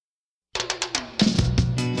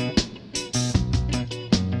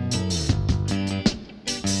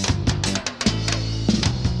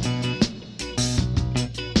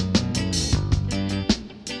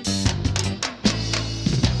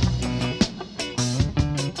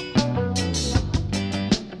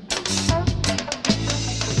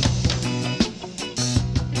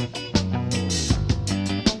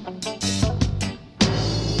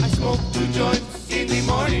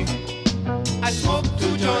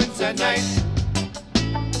at night.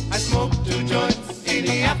 I smoke 2 joints in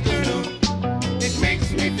the afternoon. It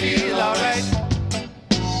makes me feel alright.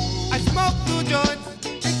 I smoke 2 joints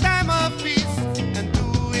in time of peace and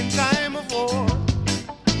 2 in time of war.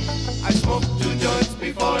 I smoke 2 joints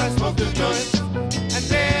before I smoke 2 joints, and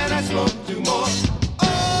then I smoke 2 more.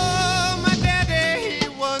 Oh, my daddy, he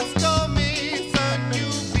once told me, son, you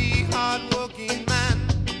be hard-working man.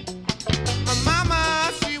 My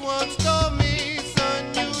mama, she once told me, son,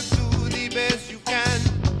 you do the best you can.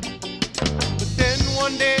 But then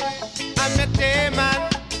one day, I met a man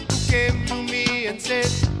who came to me and said,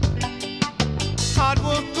 hard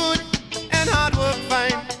work good and hard work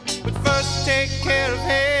fine, but first take care of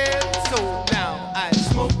health. So now I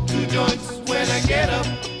smoke 2 joints when I get up.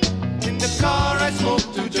 In the car I smoke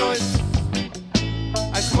 2 joints.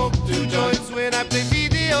 I smoke 2 joints when I play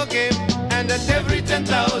video game. And at every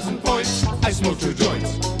 10,000 points I smoke 2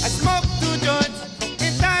 joints. I smoke 2 joints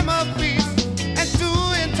in time of peace and 2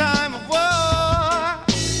 in time of war.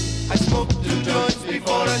 I smoke 2 joints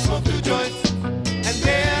before I smoke 2 joints, and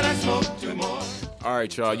then I smoke 2 more. All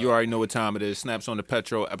right, y'all. You already know what time it is. Snaps on the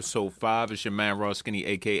Petro, episode 5. It's your man, Raw Skinny,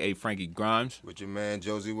 a.k.a. Frankie Grimes. With your man,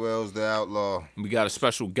 Josie Wells, the Outlaw. And we got a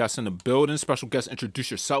special guest in the building. Special guest,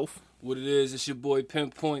 introduce yourself. What it is, it's your boy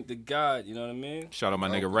Pinpoint, the God, you know what I mean? Shout out my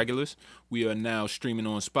nigga Regulars. We are now streaming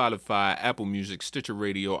on Spotify, Apple Music, Stitcher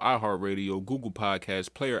Radio, iHeartRadio, Google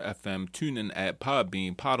Podcasts, Player FM, TuneIn app,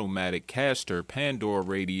 Podbean, Podomatic, Caster, Pandora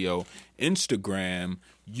Radio, Instagram,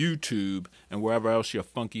 YouTube, and wherever else your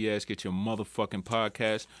funky ass get your motherfucking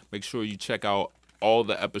podcast. Make sure you check out all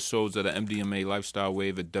the episodes of the MDMA Lifestyle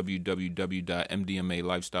Wave at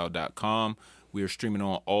www.mdmalifestyle.com. We are streaming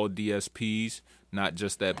on all DSPs, not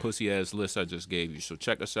just that pussy-ass list I just gave you. So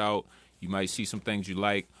check us out. You might see some things you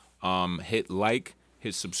like. Hit like,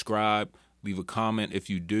 hit subscribe, leave a comment if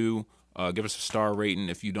you do. Give us a star rating.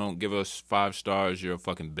 If you don't give us 5 stars, you're a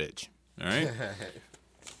fucking bitch. All right?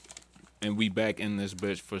 And we back in this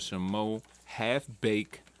bitch for some more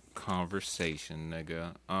half-baked conversation,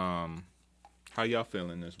 nigga. How y'all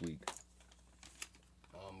feeling this week?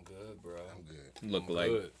 I'm good, bro. I'm good.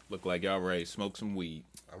 Look like y'all ready to smoke some weed.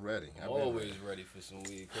 I'm ready. I'm always ready for some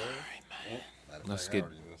weed, cuz. All right, man.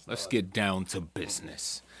 Let's get down to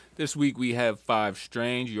business. This week we have 5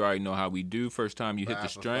 strains. You already know how we do. First time you hit the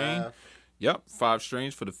strain. 5. Yep, 5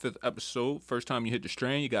 strains for the 5th episode. First time you hit the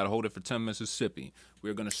strain, you got to hold it for 10 Mississippi.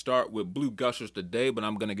 We're going to start with Blue Gushers today, but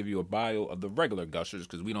I'm going to give you a bio of the regular Gushers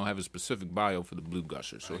because we don't have a specific bio for the Blue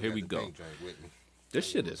Gushers. So here we go. This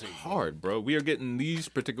shit is hard, bro. We are getting these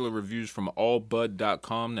particular reviews from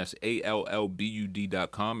allbud.com. That's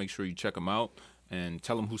ALLBUD.com. Make sure you check them out and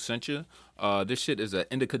tell them who sent you. This shit is an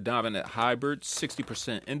indica dominant hybrid,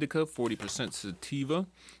 60% indica, 40% sativa.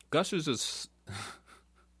 Gushers is...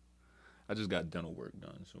 I just got dental work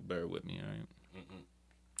done, so bear with me, all right?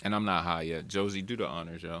 And I'm not high yet. Josie, do the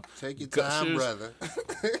honors, yo. Take your time, brother.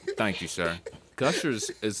 Thank you, sir. Gushers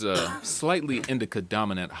is a slightly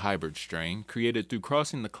indica-dominant hybrid strain created through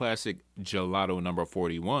crossing the classic Gelato No.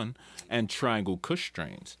 41 and Triangle Kush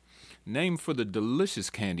strains. Named for the delicious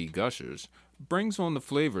candy Gushers, brings on the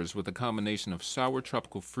flavors with a combination of sour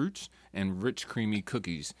tropical fruits and rich creamy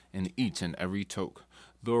cookies in each and every toke.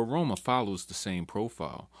 The aroma follows the same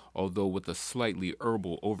profile, although with a slightly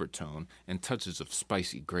herbal overtone and touches of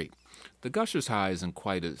spicy grape. The Gushers High isn't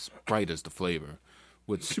quite as bright as the flavor,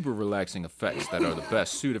 with super relaxing effects that are the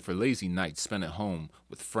best suited for lazy nights spent at home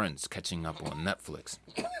with friends catching up on Netflix.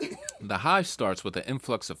 The high starts with an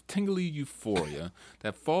influx of tingly euphoria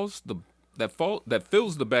that fills the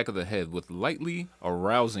back of the head with lightly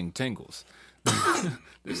arousing tingles.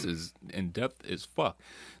 This is in-depth as fuck.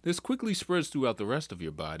 This quickly spreads throughout the rest of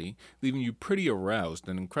your body, leaving you pretty aroused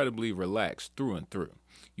and incredibly relaxed through and through.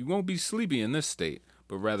 You won't be sleepy in this state,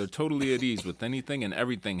 but rather totally at ease with anything and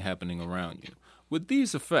everything happening around you. With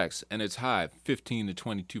these effects and its high 15 to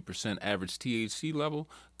 22% average THC level,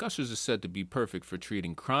 Gushers is said to be perfect for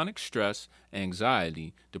treating chronic stress,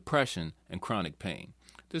 anxiety, depression, and chronic pain.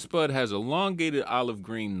 This bud has elongated olive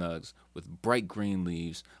green nugs with bright green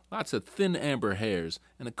leaves, lots of thin amber hairs,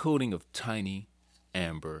 and a coating of tiny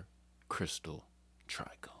amber crystal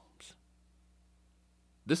trichomes.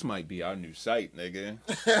 This might be our new site, nigga.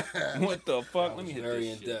 What the fuck? Let me hit very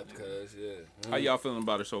this in shit, depth, cuz, yeah. How y'all feeling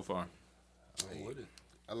about it so far?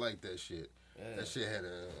 I like that shit. Yeah. That shit had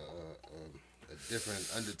a different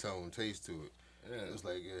undertone taste to it. Yeah. It was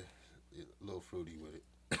like a little fruity with it.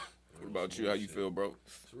 What about you? How you feel, bro?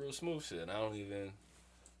 It's real smooth shit. I don't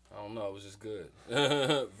know. It was just good.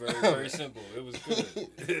 Very, very simple. It was good. You know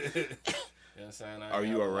what I'm saying? Are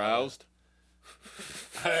you aroused?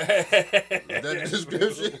 Is that the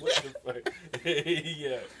description? What the fuck?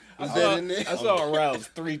 Yeah. Was that in there? I saw Rouse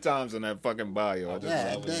 3 times in that fucking bio. I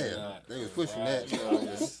just God damn. They was pushing that. I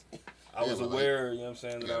was Yeah, but aware, you know what I'm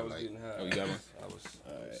saying, that yeah, I was like- getting high. Oh, you got one?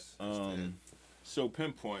 I was So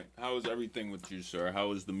Pinpoint, how is everything with you, sir?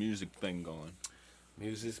 How is the music thing going?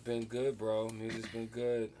 Music's been good, bro. Music's been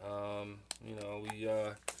good. You know, we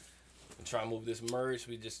been trying to move this merch.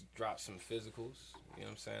 We just dropped some physicals, you know what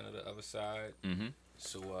I'm saying, to the other side. Mm-hmm.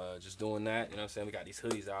 So just doing that, you know what I'm saying? We got these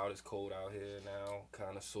hoodies out. It's cold out here now,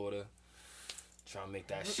 kind of, sort of. Trying to make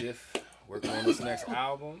that shift. Working on this next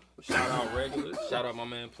album. Shout out Regulars. Shout out my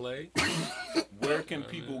man Play. Where can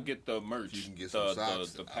people get the merch? You can get some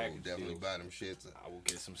socks. The I will package definitely deals? buy them shits. I will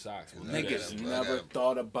get some socks. We'll do Niggas that. never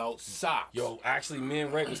thought about socks. Yo, actually, me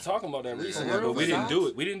and Reg was talking about that recently, real? but we didn't Socks? do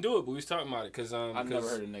it. We didn't do it, but we was talking about it because I've never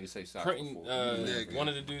heard a nigga say socks printing. before. Nigga. One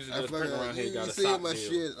of the dudes that I does fucking, printing around here got a see sock my deal.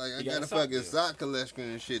 shit. Like, I He got a sock fucking deal. sock collection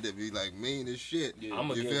and shit that be like mean as shit. Yeah. I'm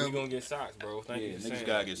You gonna feel we me? gonna get socks, bro. Thank Yeah, you for niggas saying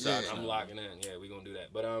gotta that. get socks Yeah. I'm now. locking in. Yeah, we gonna do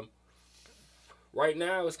that. But right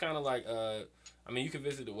now it's kind of like I mean, you can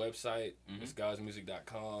visit the website. It's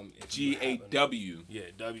godsmusic.com. If you happen- GAW. Yeah,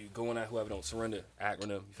 W. Going at whoever don't surrender. Acronym.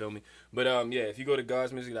 You feel me? But yeah, if you go to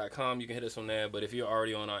godsmusic.com, you can hit us on there. But if you're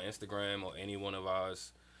already on our Instagram or any one of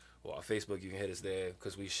ours, or our Facebook, you can hit us there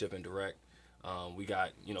because we shipping direct. We got,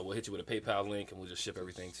 we'll hit you with a PayPal link and we'll just ship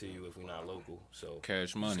everything to you if we're not local. So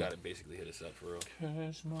Cash you money. just gotta basically hit us up for real.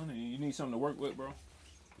 Cash money. You need something to work with, bro?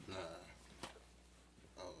 Nah.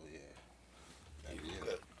 Oh, yeah.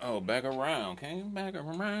 Oh, back around. Came back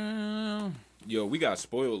around. Yo, we got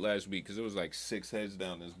spoiled last week because it was like 6 heads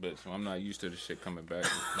down this bitch, so I'm not used to the shit coming back.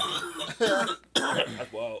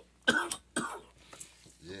 That's wild.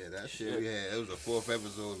 Yeah, that shit we had. It was the 4th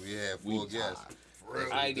episode. We had 4 guests.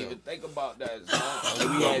 I ain't even think about that.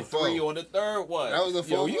 Son. We had 3 on the 3rd one. That was the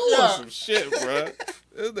Yo, 4th you one. want some shit, bro.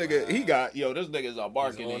 This nigga, this nigga's a on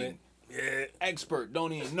marketing it. Yeah, expert.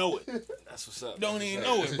 Don't even know it. that's what's up. Don't even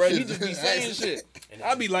know it, bro. He just be saying shit. And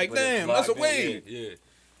I be like, but it's damn, that's a locked in. wave.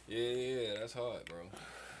 Yeah, that's hard, bro.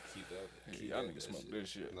 Keep that. Keep Y'all that niggas smoke shit. this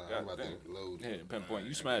shit. Nah, God I'm about damn. to load. Yeah, Pinpoint.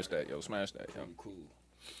 You smash that, yo. Smash that, yo. Cool.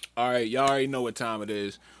 All right, y'all already know what time it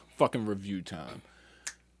is. Fucking review time.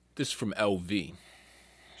 This is from LV. She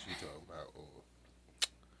talking about,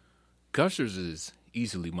 Gushers is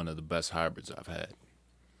easily one of the best hybrids I've had.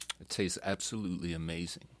 It tastes absolutely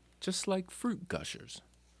amazing, just like fruit gushers.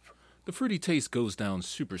 The fruity taste goes down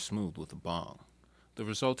super smooth with a bong. The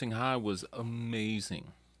resulting high was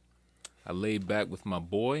amazing. I laid back with my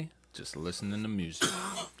boy, just listening to music,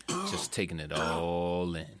 just taking it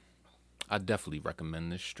all in. I definitely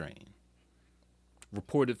recommend this strain.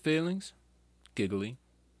 Reported feelings? Giggly,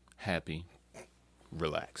 happy,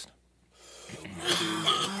 relaxed.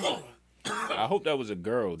 I hope that was a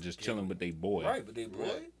girl just chilling with their boy. Right, but they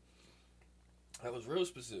boy, that was real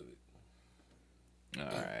specific. All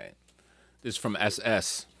right. This is from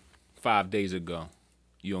SS 5 days ago.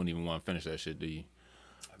 You don't even want to finish that shit, do you?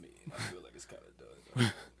 I mean, I feel like it's kind of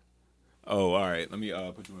done. Oh, all right. Let me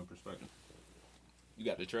put you in perspective. You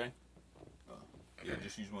got the tray? Yeah,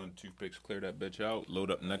 just use one of the toothpicks, clear that bitch out,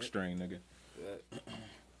 load up next string, nigga.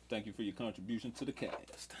 Thank you for your contribution to the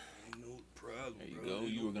cast. No problem. There you go.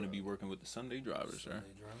 You were going to be working with the Sunday drivers, sir.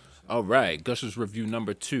 All right. Gushers review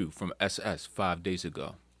number 2 from SS 5 days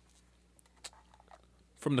ago.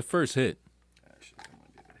 From the first hit,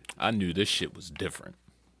 I knew this shit was different.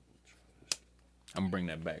 I'm going to bring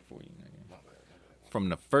that back for you, nigga. From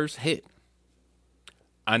the first hit,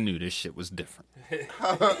 I knew this shit was different.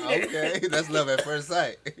 okay, that's love at first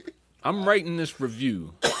sight. I'm writing this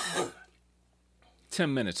review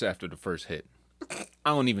 10 minutes after the first hit. I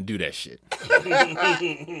don't even do that shit.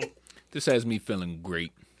 This has me feeling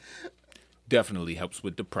great. Definitely helps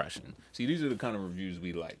with depression. See, these are the kind of reviews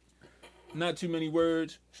we like. Not too many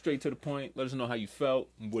words, straight to the point. Let us know how you felt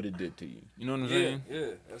and what it did to you. You know what I'm saying? Yeah,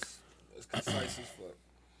 that's concise as fuck.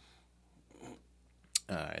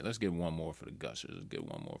 All right, let's get one more for the gushers.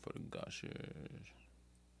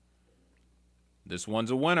 This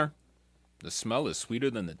one's a winner. The smell is sweeter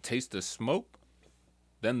than the taste of smoke.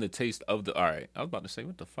 Then the taste of the... All right, I was about to say,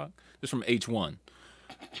 what the fuck? This is from H1.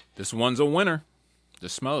 This one's a winner. The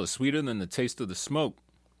smell is sweeter than the taste of the smoke,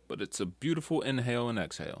 but it's a beautiful inhale and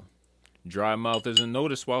exhale. Dry mouth isn't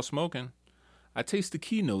noticed while smoking. I taste the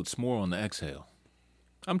keynotes more on the exhale.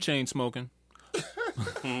 I'm chain smoking.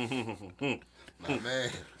 My man.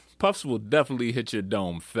 Puffs will definitely hit your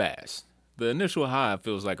dome fast. The initial high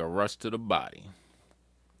feels like a rush to the body.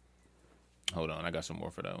 Hold on, I got some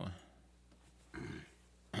more for that one.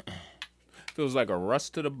 Feels like a rush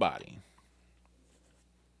to the body.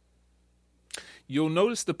 You'll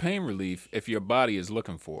notice the pain relief if your body is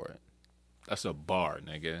looking for it. That's a bar,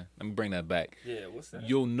 nigga. Let me bring that back. Yeah, what's that?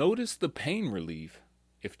 You'll notice the pain relief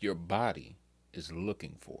if your body is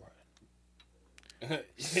looking for it.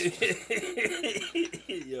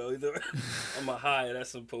 Yo, I'm a high. That's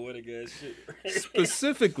some poetic ass shit.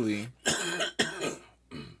 Specifically,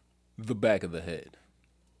 the back of the head.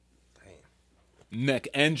 Damn. Neck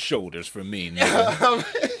and shoulders for me,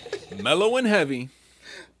 nigga. Mellow and heavy.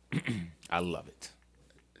 I love it.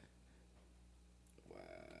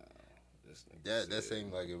 That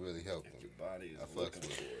seemed like it really helped him. Your body is looking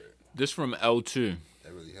for it. This from L2.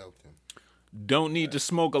 That really helped him. Don't need to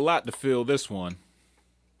smoke a lot to feel this one.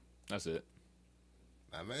 That's it.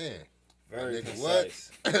 My man. Very My nigga,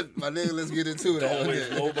 concise. what? My nigga, let's get into it. Don't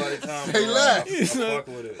waste nobody time. Say less. I fuck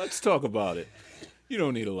with it. Let's talk about it. You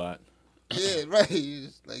don't need a lot. Yeah, right. You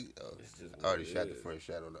just like, just I already what shot it the is. first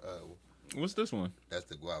shot on the What's this one? That's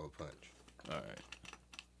the guava punch. All right.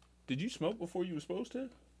 Did you smoke before you were supposed to?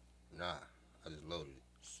 Nah, I just loaded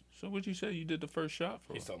it. So what you say you did the first shot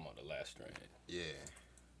for? He's talking about the last strain. Yeah.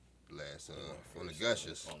 Last, on the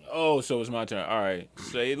Gushers. Oh, so it's my turn. All right.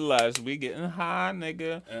 Say less. We getting high,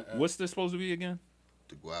 nigga. What's this supposed to be again?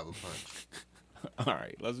 The guava punch. All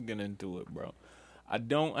right. Let's get into it, bro. I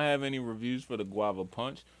don't have any reviews for the guava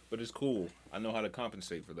punch, but it's cool. I know how to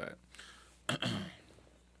compensate for that.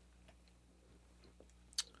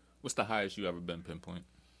 What's the highest you ever been, Pinpoint?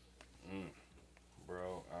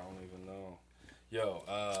 Bro, I don't even know. Yo,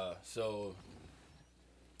 so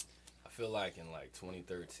I feel like in like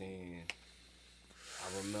 2013,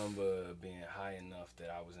 I remember being high enough that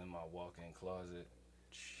I was in my walk-in closet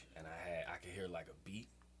and I could hear like a beat.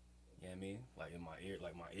 You know what I mean? Like in my ear,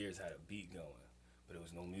 like my ears had a beat going, but there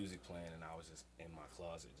was no music playing and I was just in my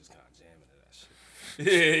closet just kind of jamming to that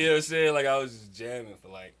shit. Yeah, you know what I'm saying? Like I was just jamming for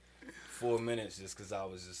like 4 minutes just because I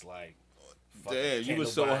was just like, Damn, you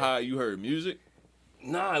was so high you heard music?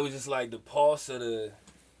 Nah, it was just like the pulse of the.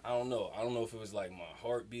 I don't know if it was like my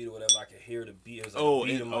heartbeat or whatever. I could hear the beat. It was like a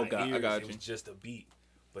beat in my ears. I got it you. was just a beat,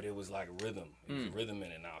 but it was like rhythm. It was rhythm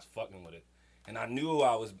in it, and I was fucking with it. And I knew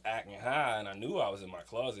I was acting high, and I knew I was in my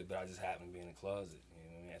closet, but I just happened to be in the closet. You know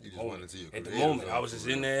what I mean? You just wanted to see your At the creative moment, zone I was for just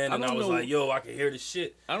real. in there, and I was like, "Yo, I can hear the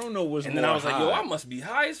shit." I don't know what's And more then I was like, "Yo, high. I must be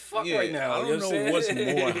high as fuck right now." I You don't know know what what's I'm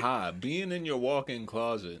saying? more high, being in your walk-in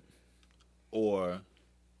closet or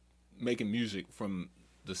making music from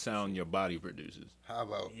the sound your body produces. How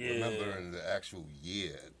about remembering the actual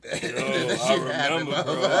year? Yo, I remember,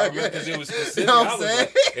 bro. I remember because it was specific. You know what I'm I was saying?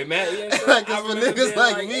 like, hey, man, you know what I'm Like, saying? I for remember niggas being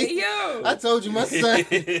like like, me, hey, yo. I told you my son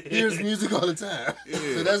hears music all the time.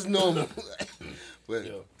 So that's normal. But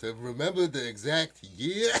to remember the exact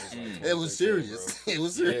year, it was serious. It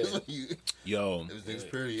was serious when you. Yo, It was the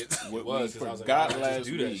experience. what was, we 'cause I was like, forgot I just last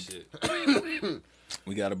do that week, shit.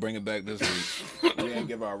 we got to bring it back this week. We didn't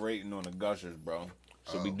give our rating on the Gushers, bro.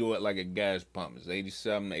 So we do it like a gas pump. It's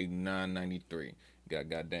 87, 89, 93. You got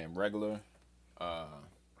goddamn regular,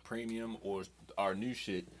 premium, or our new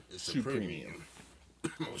shit, It's a super premium.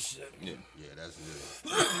 Oh, shit. Yeah. Yeah, that's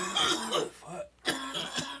good.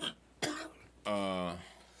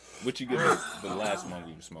 What you give the last one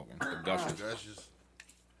we were smoking? The Gushers Gushers.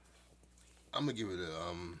 I'm gonna give it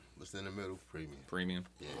a what's in the middle premium. premium.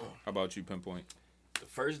 Yeah. How about you, Pinpoint? The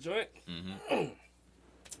first joint?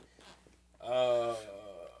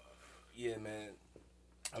 Yeah, man.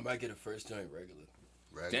 I might get a first joint regular.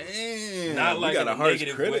 Regular. Damn, Not like we got in a a harsh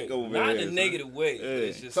negative critic way. over Not here. in a son. negative way. Yeah.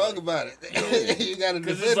 It's just Talk like, about it. You gotta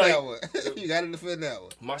 'Cause defend it's like- that one. You gotta defend that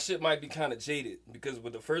one. my shit might be kind of jaded because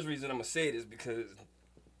with the first reason I'm gonna say it is because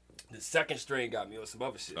the second strain got me on some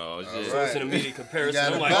other shit. Oh, All shit. So it's an immediate You comparison.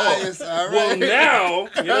 got I'm a like, bias, oh, all right. well now,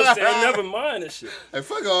 you know what I'm saying? Never mind this shit. Hey,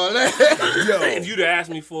 fuck all that. If you'd have asked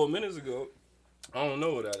me 4 minutes ago, I don't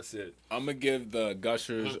know what I'd have said. I'm gonna give the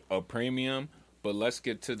Gushers a premium, but let's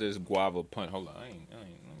get to this guava punch. Hold on, I ain't.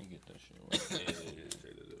 Let me get that shit right.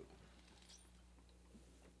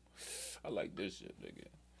 I like this shit, nigga.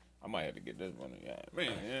 I might have to get this one. Yeah,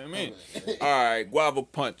 man. Yeah, man. All right, guava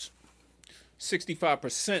punch.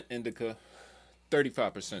 65% indica,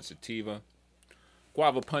 35% sativa.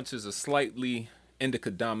 Guava punch is a slightly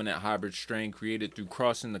indica-dominant hybrid strain created through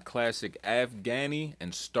crossing the classic Afghani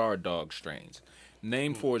and Star Dog strains.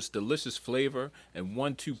 Named for its delicious flavor and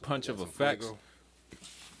 1-2 punch of effects,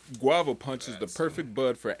 Guava Punch is the perfect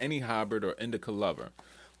bud for any hybrid or indica lover.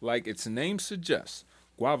 Like its name suggests,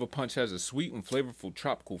 Guava Punch has a sweet and flavorful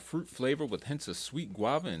tropical fruit flavor with hints of sweet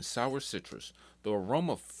guava and sour citrus. The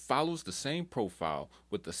aroma follows the same profile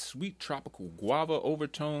with a sweet tropical guava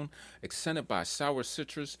overtone accented by sour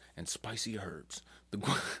citrus and spicy herbs.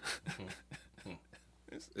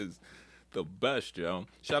 The best, yo.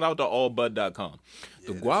 Shout out to allbud.com.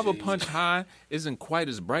 The Guava Punch High isn't quite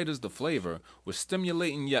as bright as the flavor, with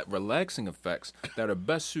stimulating yet relaxing effects that are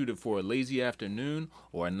best suited for a lazy afternoon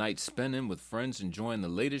or a night spending with friends enjoying the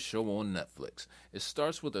latest show on Netflix. It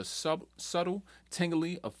starts with a subtle,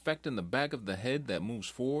 tingly effect in the back of the head that moves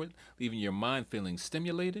forward, leaving your mind feeling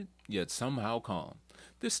stimulated, yet somehow calm.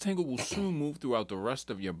 This tingle will soon move throughout the rest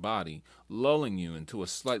of your body, lulling you into a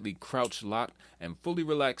slightly crouched, locked, and fully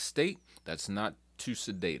relaxed state that's not too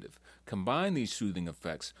sedative. Combine these soothing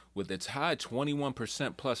effects with its high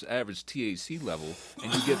 21% plus average THC level,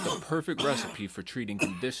 and you get the perfect recipe for treating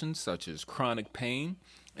conditions such as chronic pain,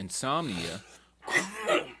 insomnia,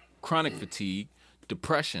 chronic fatigue,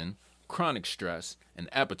 depression, chronic stress, and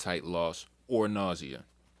appetite loss or nausea.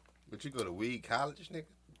 But you go to weed college, nigga?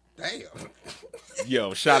 Damn.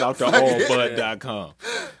 Yo, shout out to allbud.com.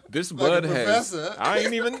 This bud has... professor. I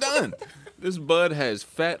ain't even done. This bud has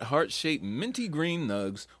fat, heart-shaped, minty green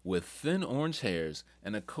nugs with thin orange hairs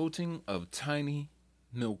and a coating of tiny,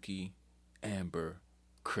 milky, amber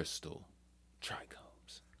crystal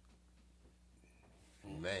trichomes.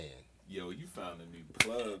 Man. Yo, you found a new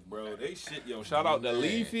plug, bro. They shit. Yo, shout out to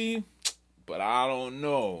Leafy. But I don't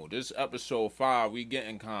know. This episode 5, we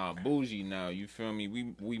getting kind of bougie now. You feel me?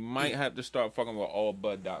 We might have to start fucking with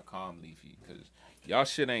allbud.com, Leafy, because y'all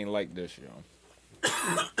shit ain't like this, yo.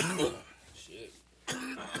 Shit.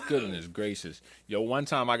 Goodness gracious. Yo, one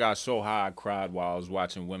time I got so high I cried while I was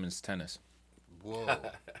watching women's tennis. Whoa.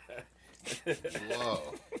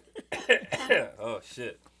 Whoa. Oh,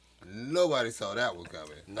 shit. Nobody saw that one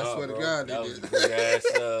coming. I swear to God, they that was did. a big ass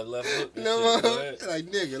left hook. and No, shit, boy. like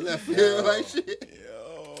nigga, left field, like shit.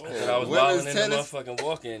 And I was Women's balling in the tennis? motherfucking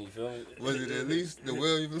walk-in, you feel me? Was it at least the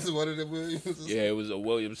Williams? One of the Williams? Yeah, it was a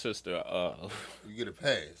Williams sister. You get a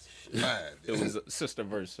pass. Fine. It was a sister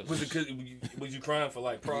versus sister. Was it 'cause was you crying for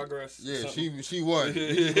like progress? or Yeah, something? she won.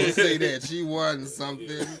 You gonna say that she won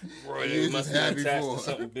something. Bro, You it was must just be happy attached for to her.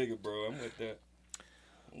 something bigger, bro. I'm with that.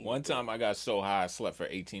 One time I got so high I slept for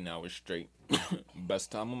 18 hours straight. Best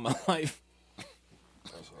time of my life.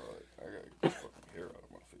 That's all right. I gotta get the fucking hair out of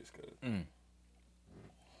my face, cuz.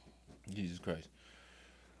 Jesus Christ.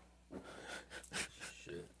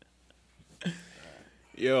 Shit.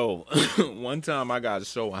 Yo, one time I got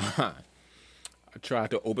so high, I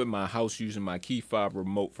tried to open my house using my key fob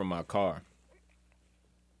remote from my car.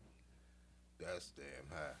 That's damn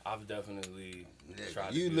high. I've definitely Nigga,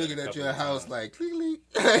 tried to you do that looking a at couple your of house times. like, click, click.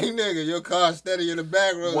 Hey, nigga, your car steady in the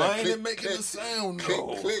back row. Why like, ain't click, it making click, the sound, click,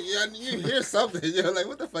 though? click. You hear something. You're like,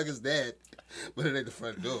 what the fuck is that? But it ain't the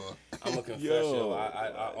front door. I'm gonna confess, Yo.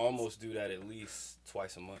 I almost do that at least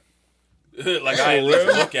twice a month. Like I at least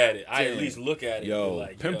look at it. I at least look at it. Yo, and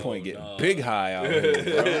like, Pinpoint yo, getting nah. big high out here,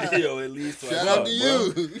 bro. Yo, at least twice. Shout a out month,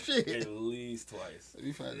 to bro. you. Shit. At least twice, Let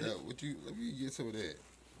me find out. Let me get some of that.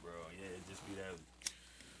 bro. Yeah, it just be that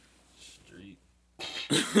street.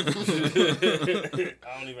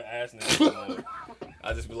 I don't even ask niggas anymore.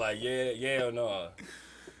 I just be like, yeah or no.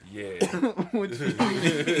 Yeah.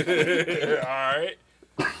 All right.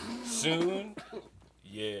 Soon.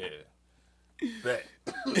 Yeah. Bet.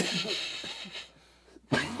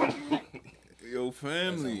 Yo,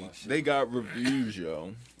 family, That's all my shit. they got reviews,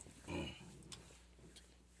 yo.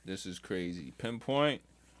 This is crazy. Pinpoint,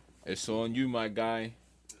 it's on you, my guy.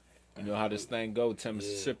 You know how this thing go, 10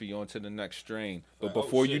 Mississippi, on to the next strain. But Oh,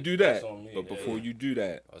 before you shit, do that, that's on me. but Yeah, before yeah. you do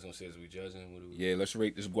that, I was gonna say, is we judging? What do we? yeah, let's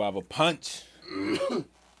rate this guava punch.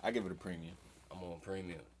 I give it a premium. I'm on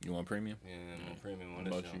premium. You want premium? Yeah, I'm on premium on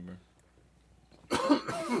What this about you,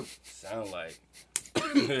 jump. bro? Sound like.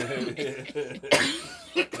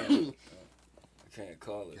 I can't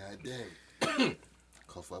call it. God damn.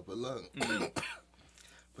 Cough up a lung.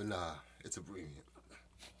 But nah, it's a premium.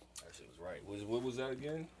 That shit was right. What was that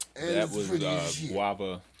again? And That it's was pretty as shit.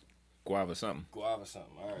 guava something. Guava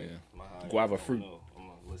something. All right. Yeah. My high, Guava I don't fruit. know. I'm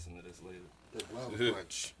gonna listen to this later. The guava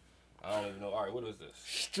punch. I don't even know. All right, what is this?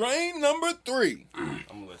 Strain number 3. I'm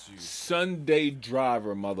gonna let you. Sunday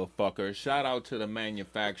Driver, motherfucker. Shout out to the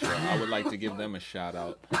manufacturer. I would like to give them a shout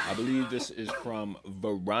out. I believe this is from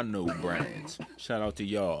Verano Brands. Shout out to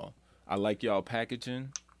y'all. I like y'all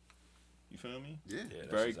packaging. You feel me? Yeah. Yeah, that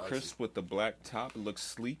Very shit's icy. crisp with the black top. It looks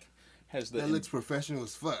sleek. Has That looks professional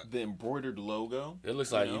as fuck. the embroidered logo. It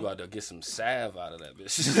looks like you know? about to get some salve out of that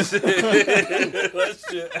bitch. That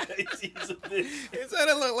shit icy as a bitch. It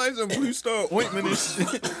sounded like some Blue Star ointment and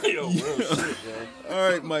shit. Yo, real shit, man. All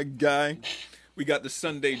right, my guy. We got the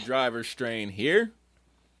Sunday Driver strain here.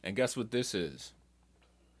 And guess what this is?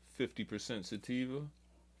 50% sativa,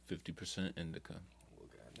 50% indica.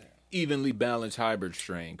 Evenly balanced hybrid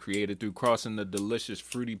strain created through crossing the delicious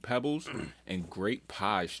fruity pebbles and grape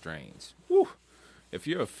pie strains. If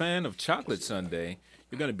you're a fan of chocolate sundae,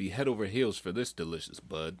 you're going to be head over heels for this delicious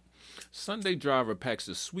bud. Sundae Driver packs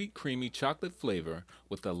a sweet, creamy chocolate flavor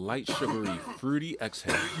with a light, sugary, fruity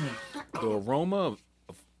exhale. The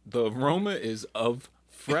aroma is of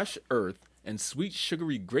fresh earth and sweet,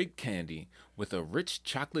 sugary grape candy with a rich,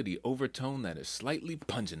 chocolatey overtone that is slightly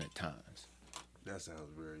pungent at times. That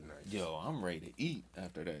sounds very nice. Yo, I'm ready to eat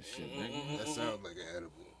after that shit, nigga. That sounds like an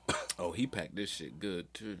edible. Oh, he packed this shit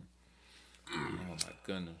good, too. Oh, my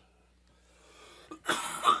goodness.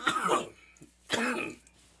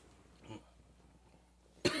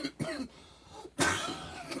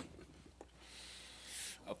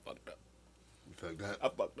 I fucked up. You fucked up? I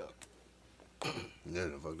fucked up. Yeah,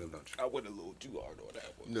 you fucked up, don't you? I went a little too hard on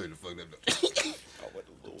that one. No, you fucked up, don't you? I went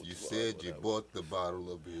a little You too said hard you on that bought the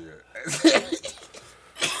bottle of beer.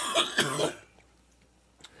 one.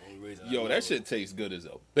 Yo, that shit tastes good as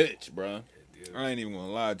a bitch, bruh. I ain't even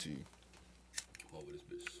gonna lie to you. I'm over this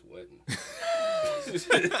bitch sweating.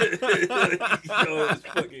 Yo, his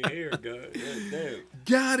fucking hair, God. Damn.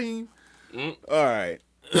 Got him. All right.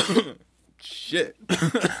 Shit.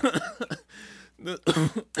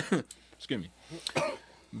 Excuse me.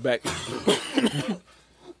 Back. Fuck.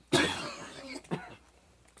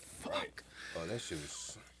 Oh, that shit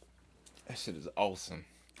was... That shit is awesome.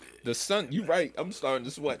 The sun, you right. I'm starting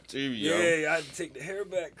to sweat too, yo. Yeah, I had to take the hair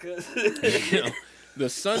back, cuz. Yo, the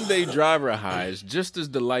Sunday Driver high is just as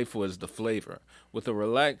delightful as the flavor, with a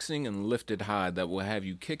relaxing and lifted high that will have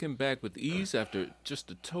you kicking back with ease after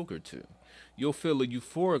just a toke or two. You'll feel a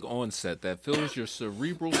euphoric onset that fills your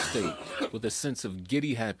cerebral state with a sense of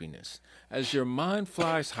giddy happiness. As your mind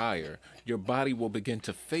flies higher, your body will begin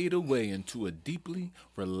to fade away into a deeply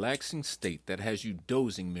relaxing state that has you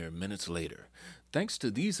dozing mere minutes later. Thanks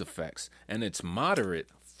to these effects and its moderate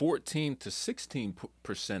 14 to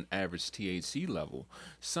 16% average THC level,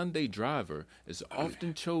 Sunday Driver is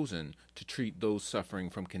often chosen to treat those suffering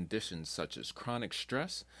from conditions such as chronic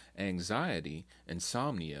stress, anxiety,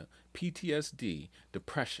 insomnia, PTSD,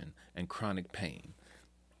 depression, and chronic pain.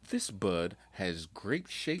 This bud has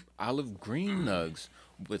grape-shaped olive green nugs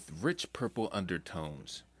with rich purple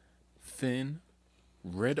undertones, thin,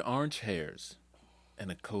 red-orange hairs,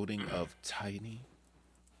 and a coating of tiny,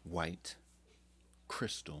 white,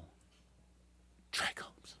 crystal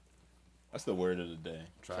trichomes. That's the word of the day.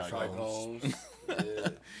 Trichomes. Yeah.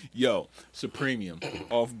 Yo, Supremium,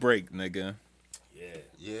 off break, nigga. Yeah.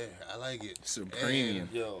 Yeah, I like it. Supremium.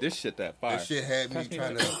 And Yo. This shit that fire. that shit had me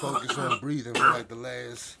trying to focus on breathing for like the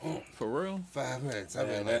last For real? 5 minutes. I've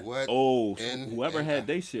been Man, like, what? Oh, And- whoever and had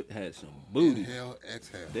they shit had some booty. Inhale,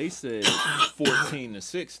 exhale. They said 14 to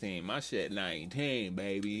 16. My shit 19,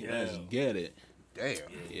 baby. Let's Yeah. get it. Damn.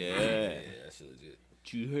 Yeah. That shit legit.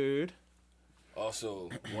 You heard? Also,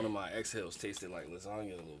 one of my exhales tasted like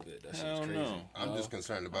lasagna a little bit. That shit's Hell crazy. no. I'm just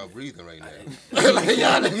concerned about breathing right now. I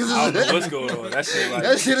Y'all don't know niggas what's going on. That shit like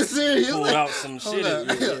that shit is serious. pulled out some shit. Hold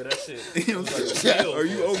Yeah, up. that shit. Are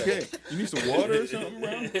you okay? You need some water or something, bro?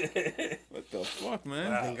 What the fuck,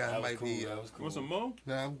 man? I think I That was might cool. be. That was cool. Want some more?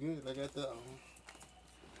 Nah, I'm good. I got the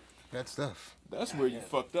that stuff. That's where you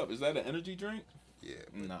fucked up. Is that an energy drink? Yeah.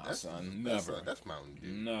 but Nah, son. That's, Never. that's Mountain Dew.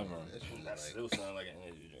 Never. That shit That was still sound like an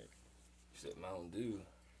energy drink. You said Mountain Dew.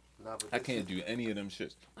 nah, but I this can't shit- do any of them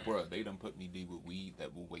shits. Bruh, they done put me deep with weed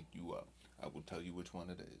that will wake you up. I will tell you which one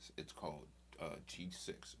it is. It's called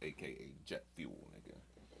G6, a.k.a. jet fuel, nigga.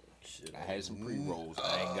 Shit. I had some pre-rolls.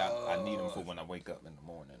 I need them for when I wake up in the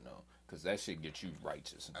morning, though. Because that shit get you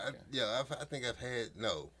righteous, nigga. I think I've had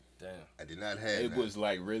no. Damn. I did not have. It none. was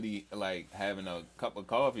like really like having a cup of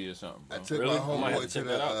coffee or something, bro. I took Really? my I might have homeboy to to check the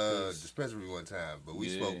that out, 'cause- dispensary one time, but we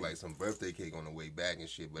Yeah. smoked like some birthday cake on the way back and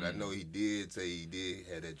shit. But I know he did say he did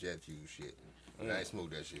have that jet fuel shit. And I ain't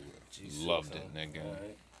smoked that shit with him. Jesus, Loved son. it, nigga. All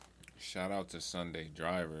right. Shout out to Sunday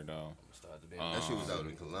Driver, though. Start to be That shit was out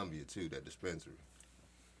in Columbia too, that dispensary.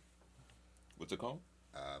 What's it called?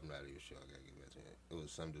 I'm not even sure. I gotta get back to it. It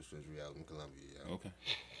was some dispensary out in Columbia. Yeah. Okay.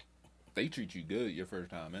 They treat you good your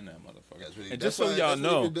first time in that motherfucker. That's what he- And that's just so why- y'all that's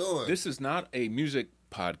what know, he been doing. this is not a music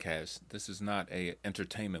podcast. This is not a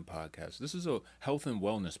entertainment podcast. This is a health and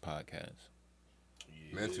wellness podcast.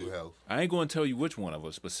 Mental health. I ain't going to tell you which one of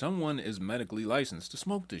us, but someone is medically licensed to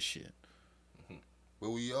smoke this shit. But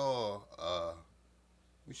we all,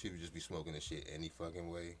 we should just be smoking this shit any fucking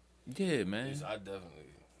way. Yeah, man. Yes, I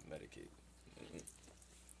definitely medicate.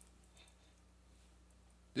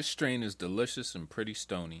 This strain is delicious and pretty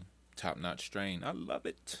stony. Top-notch strain. I love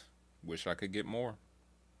it. Wish I could get more.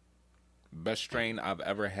 Best strain I've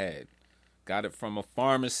ever had. Got it from a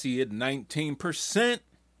pharmacy at 19%.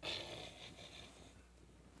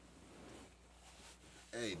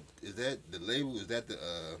 Hey, is that the label? Is that the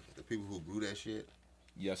people who brew that shit?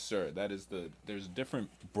 Yes, sir. That is there's different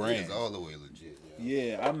It's brands. all the way legit.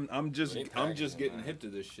 Yeah, I'm just They packaging, getting man. hip to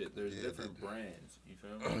this shit. There's Yeah, different brands. You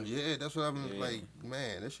feel me? Yeah, that's what I'm Yeah. like.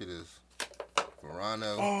 Man, this shit is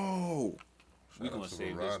Verano. Oh, we Shout out gonna to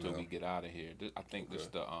save this till Verano. we get out of here. I think this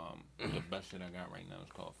the best shit I got right now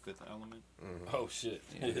is called Fifth Element. Oh shit.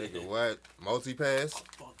 Nigga, what? Multi-pass?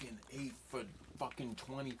 Fucking 8 for fucking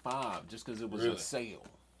 25 just because it was Really? a sale.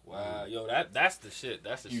 Wow, yo, that's the shit.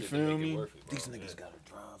 That's the You shit feel that make me? it worth it, bro. These niggas gotta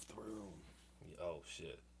drive through. Oh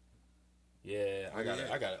shit. Yeah, I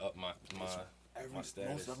gotta up my status.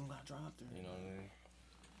 Most of them got drive through. You know what I mean?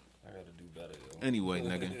 I gotta do better, yo. Anyway,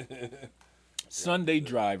 nigga. Sunday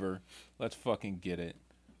Driver. Let's fucking get it.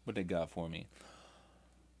 What they got for me?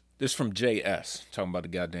 This from JS. Talking about the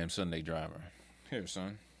goddamn Sunday Driver. Here,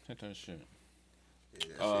 son. Hit that shit. Yeah, that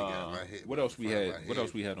shit got my head. What else we front of had? my What head.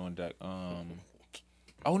 else we had on deck?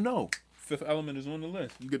 Oh no. Fifth Element is on the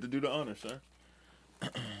list. You get to do the honor, sir.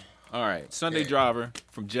 All right. Sunday Yeah. Driver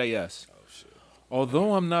from JS. Oh shit.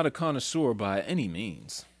 Although I'm not a connoisseur by any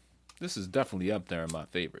means, this is definitely up there in my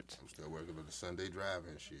favorites. I'm still working on the Sunday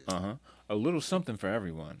driving shit. A little something for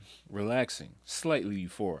everyone. Relaxing, slightly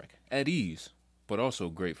euphoric, at ease, but also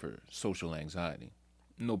great for social anxiety.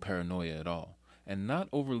 No paranoia at all, and not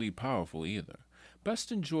overly powerful either.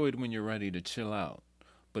 Best enjoyed when you're ready to chill out,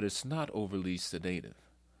 but it's not overly sedative.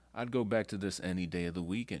 I'd go back to this any day of the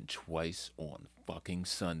week and twice on fucking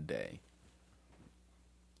Sunday.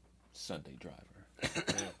 Sunday Driver.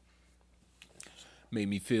 Made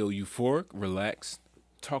me feel euphoric, relaxed,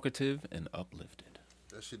 talkative, and uplifted.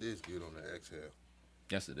 That shit is good on the exhale.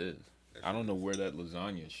 Yes, it is. I don't know where that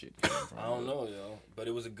lasagna shit came from. I don't know, yo, but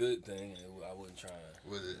it was a good thing. I wasn't trying to.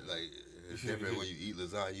 Was it like it's different when you eat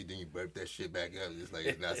lasagna, then you burp that shit back up? It's like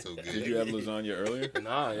it's not so good. Did you have lasagna earlier?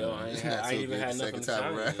 Nah, yo, I It's ain't, not I so ain't even good had the nothing second to time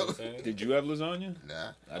sign. You know around. what I'm saying? Did you have lasagna? Nah. I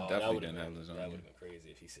Oh, that definitely would've didn't have been- That lasagna. would have been crazy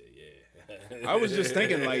if he said yeah. I was just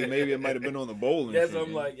thinking like maybe it might have been on the bowl and Yes, shit.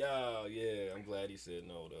 I'm like, oh yeah, I'm glad he said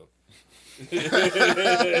no though.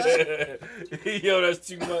 Yo, that's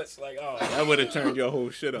too much. Like, oh, that would have turned your whole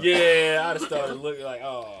shit up. yeah, I'd have started looking like,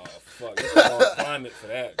 oh fuck, it's the wrong climate for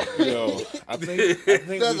that. Bro. Yo, I think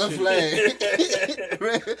That's a we should,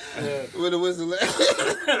 flag. With a whistle.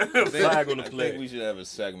 Flag on the I think plate. we should have a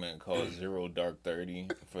segment called Zero Dark 30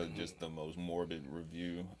 for just the most morbid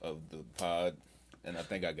review of the pod, and I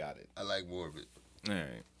think I got it. I like morbid. All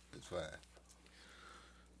right, It's fine.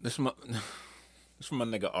 this from my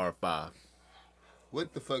nigga R5.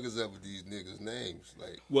 What the fuck is up with these niggas' names?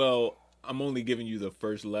 Like, Well, I'm only giving you the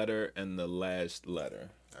first letter and the last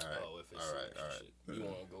letter. all right, Oh, if it's all right. shit. You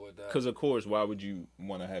want to go with that? Because, of course, why would you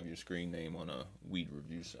want to have your screen name on a weed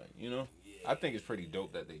review site, you know? I think it's pretty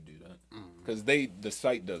dope that they do that. Because the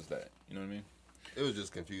site does that, you know what I mean? It was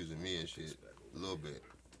just confusing me and shit a little bit.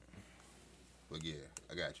 But yeah,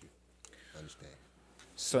 I got you. Understand.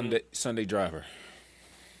 Sunday Driver.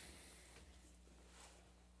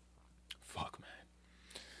 Fuck, man.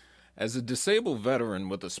 As a disabled veteran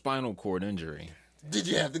with a spinal cord injury, Did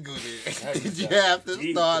you have to go there? That's Did you exactly have to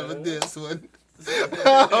deep, start yo. with this one?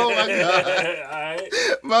 Oh my god. Alright.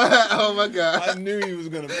 Oh my god. I knew you was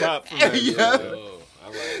gonna pop from that. Yeah. Oh,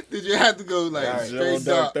 alright. Did you have to go like All right, straight Zero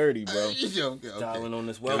Dark dark? 30, bro. Okay. Dialing on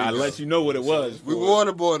this There we wellness. I go. let you know what it was. We for-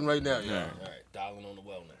 waterboarding right now, y'all. Yeah. Alright, dialing on the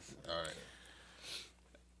wellness. All right.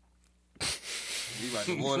 We about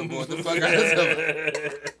to waterboard the fuck out of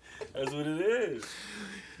something. That's what it is.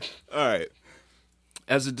 All right.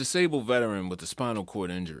 As a disabled veteran with a spinal cord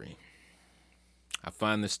injury, I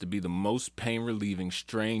find this to be the most pain-relieving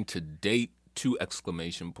strain to date, 2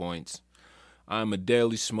 exclamation points. I am a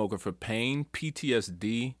daily smoker for pain,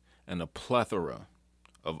 PTSD, and a plethora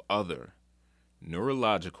of other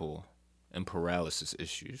neurological and paralysis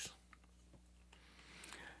issues.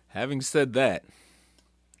 Having said that,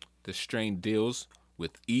 the strain deals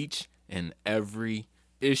with each and every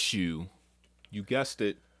issue. You guessed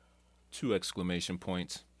it, 2 exclamation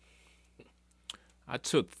points. I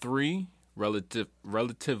took 3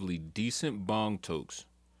 relatively decent bong tokes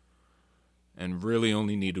and really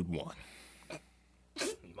only needed 1.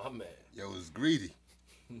 My man. Yo, it's greedy.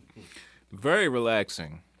 Very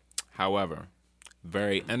relaxing, however,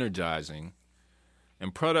 very energizing,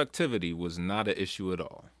 and productivity was not an issue at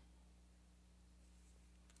all.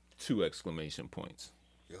 2 exclamation points.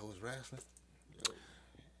 Yo, was wrestling.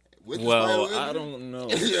 With the Well, spinal I injury? don't know.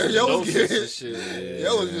 Yo was Gnosis good. and shit.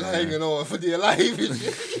 Yo was just hanging on for dear life and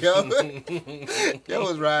shit. Yo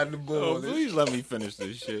was riding the bull. Oh, and please let me finish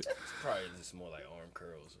this shit. Probably just more like arm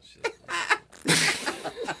curls and shit.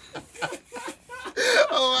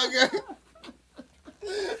 Oh my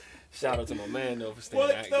god. Shout out to my man though for staying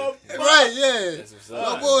What active. the fuck? Right, yeah. That's what's No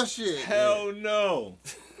up. bullshit. Hell no.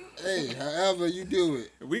 Hey, however you do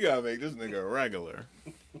it. We gotta make this nigga a regular.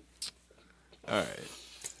 All right.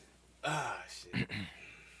 Ah, shit.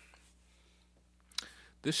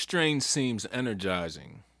 This strain seems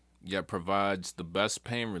energizing, yet provides the best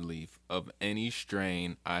pain relief of any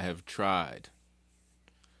strain I have tried.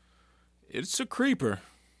 It's a creeper,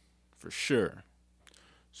 for sure.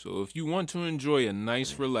 So if you want to enjoy a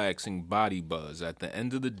nice relaxing body buzz at the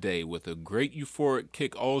end of the day with a great euphoric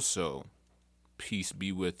kick also, peace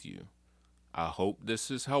be with you. I hope this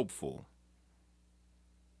is helpful.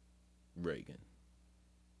 Reagan.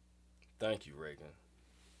 Thank you, Reagan.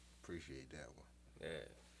 Appreciate that one. Yeah.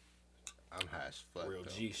 I'm high as fuck. Real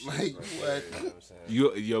though. G shit. Like, right what? there, you know what I'm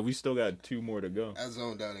saying? Yo, we still got 2 more to go. I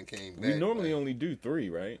zoned out and came back. We normally like, only do 3,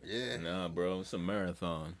 right? Yeah. Nah, bro, it's a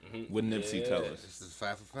marathon. What Nipsey Yeah. tell us? This is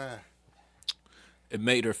 5 for 5. It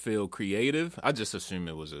made her feel creative. I just assumed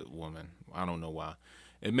it was a woman. I don't know why.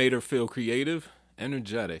 It made her feel creative,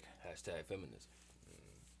 energetic, Hashtag feminism.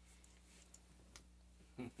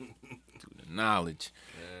 through the knowledge.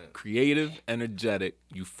 Yeah. Creative, energetic,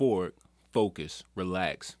 euphoric, focused,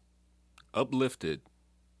 relaxed, uplifted.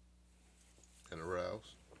 And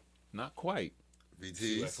aroused. Not quite. 2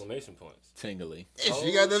 VTs. exclamation points. Tingly. Hey,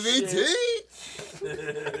 she got the VT.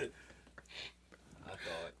 I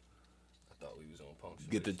thought we was on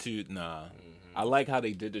punctuation. Get the 2. Nah. I like how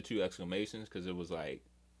they did the 2 exclamations because it was like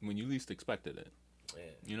when you least expected it. Yeah,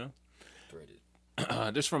 You know?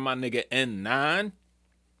 threaded. This from my nigga N9.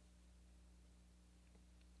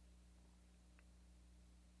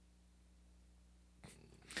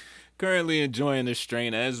 Currently enjoying this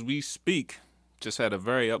strain as we speak. Just had a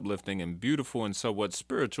very uplifting and beautiful and somewhat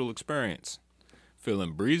spiritual experience.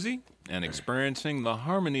 Feeling breezy and experiencing the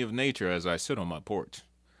harmony of nature as I sit on my porch.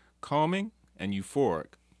 Calming and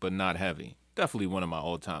euphoric, but not heavy. Definitely one of my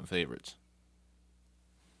all-time favorites.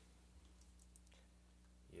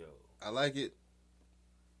 Yo, I like it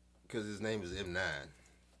because his name is M9.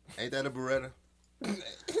 Ain't that a Beretta?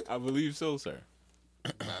 I believe so, sir.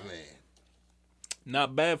 My man.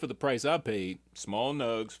 Not bad for the price I paid. Small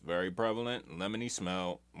nugs, very prevalent, lemony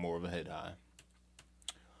smell, more of a head high.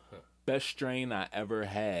 Best strain I ever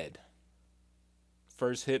had.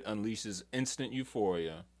 First hit unleashes instant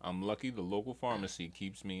euphoria. I'm lucky the local pharmacy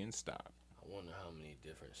keeps me in stock. I wonder how many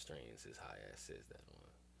different strains his high ass says that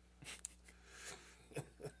on.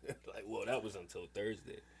 Like, well, that was until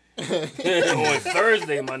Thursday. On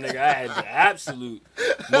Thursday, my nigga, I had the absolute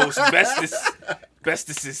most bestest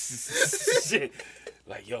shit.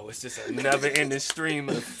 Like, yo, it's just a never ending stream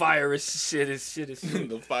of firest shit.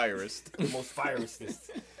 The firest. The most firest.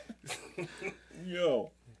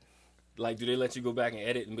 Yo. Like, do they let you go back and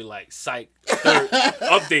edit and be like, psych,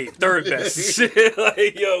 third best shit?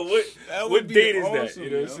 Like, yo, what be date is awesome, that? You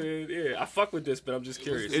know what I'm yo. saying? Yeah, I fuck with this, but I'm just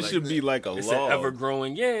curious. It Like, should be like a it's law. an ever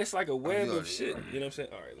growing. Yeah, it's like a web know, of shit. You know what I'm saying?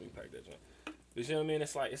 All right, let me pack that joint. But you know what I mean?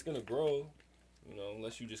 It's like it's gonna grow. You know,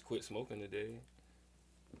 unless you just quit smoking today.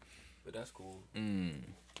 But that's cool. You know.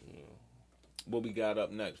 What we got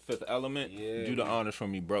up next? Fifth Element? Yeah, Do the man. honors for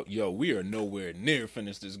me, bro. Yo, we are nowhere near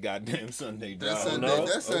finished this goddamn Sunday That drive. Sunday, no?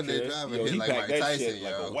 that Sunday Okay. driving Yo, hit he like packed Mike that Tyson, shit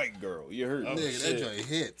like yo. a white girl. You heard me? Nigga, that shit. joint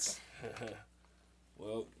hits.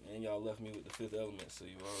 Well, and y'all left me with the Fifth Element, so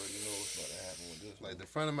you already know what's about to happen with this one. Like the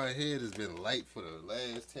front of my head has been light for the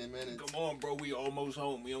last 10 minutes. Come on, bro. We almost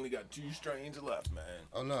home. We only got 2 strains left, man.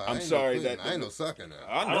 Oh no, I'm I ain't sorry no quitting. that- I ain't no sucker now.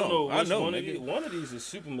 I I don't know. I Which know, one, nigga. one of these is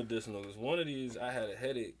super medicinal. Cause one of these I had a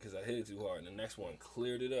headache because I hit it too hard, and the next one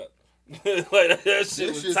cleared it up. Like that shit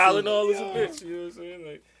was shit's Tylenol so- as a bitch. You know what I'm saying?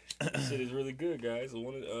 Like this shit is really good, guys.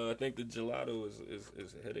 One of, I think the gelato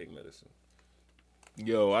is a headache medicine.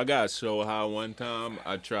 Yo, I got so high one time,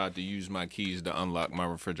 I tried to use my keys to unlock my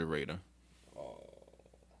refrigerator.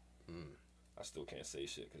 I still can't say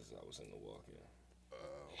shit because I was in the walk-in.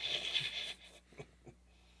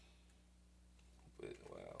 But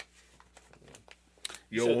wow.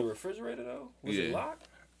 You said the refrigerator though? Was it Yeah. locked?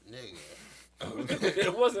 Nigga.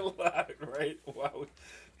 It wasn't locked, right? Why would...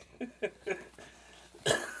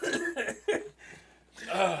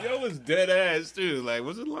 Yo, it's dead ass too. Like,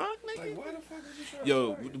 was it locked, nigga? Like, why the fuck did you try Yo,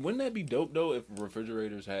 to lock it? wouldn't that be dope though if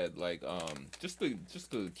refrigerators had like just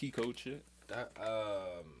the key code shit? That,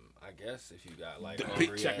 I guess if you got like Check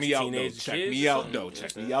hungry-ass me out though. teenage Check kids me or out something, though. you know Check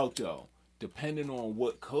what I'm me out though. Depending on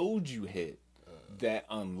what code you hit, that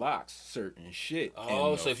unlocks certain shit.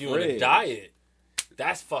 Oh, in so the if you on a fridge. diet,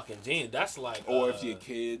 that's fucking genius. That's like, or if your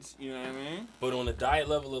kids, you know what I mean? but on the diet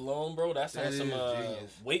level alone, bro, that's That on some is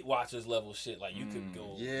genius. Weight Watchers level shit. Like you could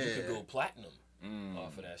go, you Yeah. could go platinum.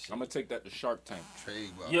 off of that shit. I'm gonna take that to Shark Tank.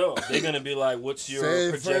 Trademark. Yo, they're gonna be like, "What's your Say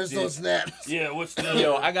it projected?" first on Snap. Yeah, what's the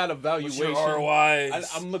Yo, I got a what's valuation. your ROI?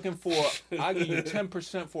 I'm looking for. I'll give you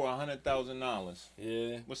 10% for $100,000.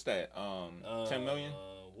 Yeah. What's that? 10 million.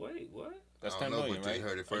 Wait, what? That's I 10 don't know, million, but right? they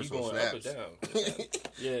heard it Are you first on going up or Snaps. down?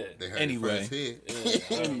 Yeah. They heard Anyway. it first here.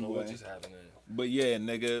 Yeah, I don't know what Anyway. just happened there. But yeah,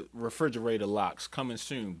 nigga, refrigerator locks coming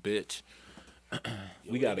soon, bitch. Yo,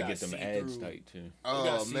 We they gotta got get them ads see-through- tight too. They Oh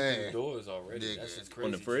got see-through man. doors already. Nigga. That shit's crazy.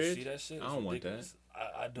 On the Did you fridge? see that shit? I It's don't want ridiculous.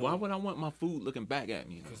 I don't. Why would I want my food looking back at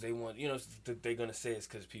me? Because they want, they're gonna say it's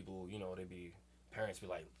because people, parents be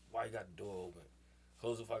like, why you got the door open?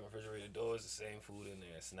 Close the fucking refrigerator door. It's the same food in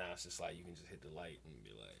there. So now it's just like you can just hit the light and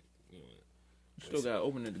be like, Still gotta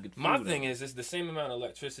open it to get the My food thing out. is, it's the same amount of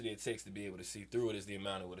electricity it takes to be able to see through it as the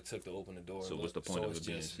amount it would have took to open the door. So and what's look. the point of it's it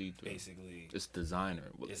being just see-through? Basically, It's designer.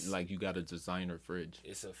 It's- Like you got a designer fridge.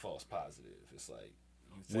 it's a false positive. It's like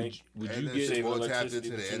you think Would And you that get? shit saving more tapped electricity, into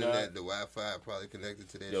the but you're internet. not. The Wi-Fi probably connected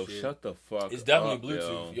to that Yo, shit. shut the fuck. it's definitely up,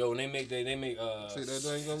 Bluetooth. Yo, when they make See that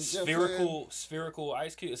thing gonna- spherical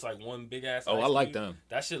ice cube. It's like one big ass. Oh, ice I like cube. them.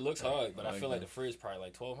 That shit looks hard, but I I like feel like them. the fridge probably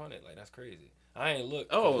like 1,200. Like that's crazy. I ain't look.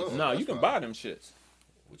 Oh Oh, no, you that's can fine. buy them shits.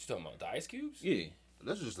 What you talking about? The ice cubes? Yeah,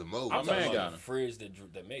 That's just the mold. I'm I'm talking man got about 'em. the fridge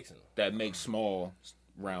that makes them. that makes small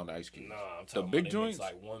round ice cubes. Nah, I'm The talking big about joints? It's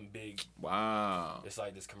like one big. Wow. It's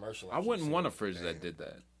like this commercial. I wouldn't want a fridge that did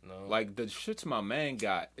that. No. Like the shits my man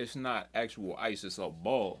got, it's not actual ice, it's a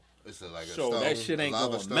ball. It's like a So stone, that shit a ain't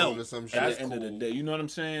lava gonna stone melt or some at shit. That's the end of the cool. day. You know what I'm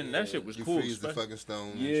saying? That shit was You cool. freeze the especially- fucking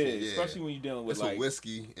stone. yeah, and shit, especially when you're dealing with It's like with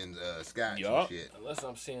whiskey and scotch Yup. and shit. Unless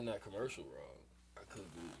I'm seeing that commercial wrong, I could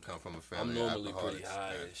be. Come from a I'm family. normally of pretty alcoholics, high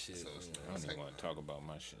man. and shit. So you it's- know. I don't it's even like, want to talk about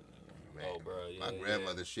my shit. Nigga. man, Oh, bro, yeah, my yeah.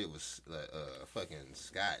 grandmother's shit was like fucking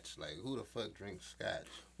scotch. Like who the fuck drinks scotch?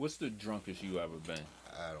 What's the drunkest you ever been?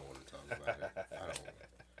 I don't want to talk about it. I don't.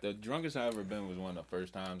 The drunkest I ever been was one of the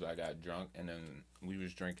first times I got drunk, and then we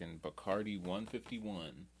was drinking Bacardi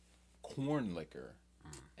 151, corn liquor,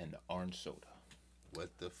 and the orange soda. What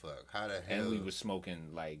the fuck? How the hell? And we was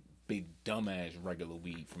smoking like big dumbass regular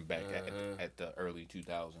weed from back at the early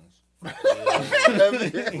 2000s. Right, Dutch whatever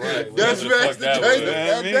the Max, fuck the that joint, was.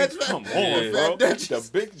 that Dutch Max. Come on, Yeah. bro. Dutch- The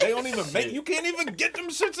big, they don't even make. You can't even get them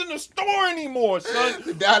shits in the store anymore, son.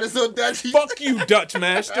 The dinosaur Dutch. Fuck you, Dutch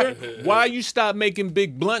Master. Why you stop making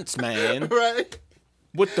big blunts, man? Right?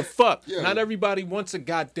 What the fuck? Yo. Not everybody wants a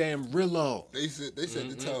goddamn Rillo. They said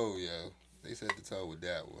the tone, yo. They set the tone with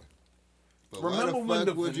that one. But Remember why when the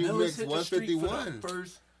the fuck would you vanillas mix hit the street for the 151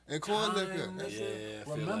 first and corn liquor? time, That's nigga? it. Yeah, I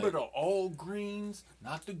feel Remember like- the all greens,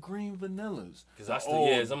 not the green vanillas. Cause I The still, all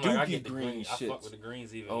I'm like, I dookie get the green. I shits. fuck with the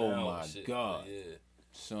greens even Oh now. my and shit. God. Yeah.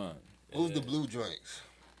 Son. What was the blue drinks?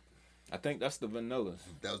 I think that's the vanillas.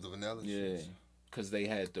 That was the vanilla. Yeah, because they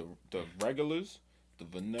had the regulars, the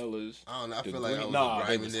vanillas. I don't know. I the feel like I green- was nah, a they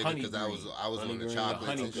grimy was nigga honey because I was green. on Honey the green, The chocolates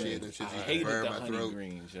honey and shit. greens. Them shit I used to hated burn the my honey throat.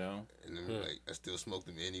 greens, yo. And then, like I still smoked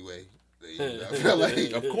them anyway. I feel like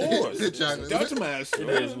Of course, Trying to- Dutch Master.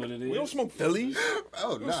 It is what it We is. don't smoke Phillies.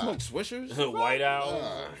 Oh We don't nah. smoke Swishers. White Owl.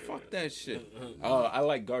 Fuck that shit. I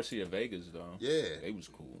like Garcia Vegas though. Yeah. They was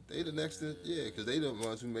cool. They the next to, yeah, because they the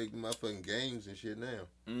ones who make the motherfucking games and shit now.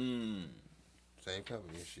 Same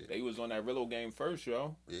company and shit. They was on that Rillo game first,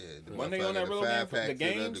 yo. Yeah, the When they on that motherfucking Rillo game five for the pack,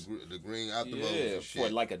 games? the green Optimos Yeah, and for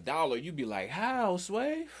shit. like $1, you'd be like, how,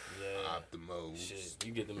 Sway? Yeah. Optimos. Shit,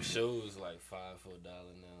 you get them shows like $5 for $1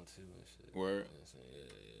 now too and shit. Word. You know what I'm saying?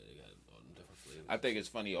 Yeah, they got all them different flavors. I think it's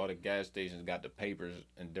funny all the gas stations got the papers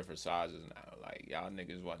in different sizes now. Like y'all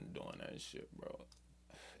niggas wasn't doing that shit, bro.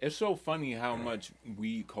 It's so funny how much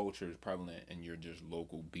weed culture is prevalent in your just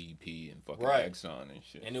local BP and fucking Right. Exxon and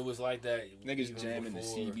shit. And it was like that. Niggas even jamming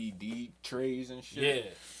before. the CBD trays and shit.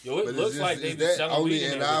 Yeah, yo, it But looks is like this- they is be that selling only weed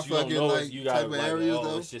in in there, our but you don't fucking, know like, it's, you got type of like, areas, oh,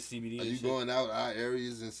 though? it's just CBD. Are and you shit. going out our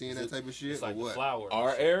areas and seeing that type of shit It's like or the what? flower. and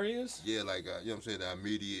Our shit. areas? Yeah, like you know what I'm saying, the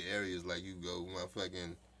immediate areas, like you go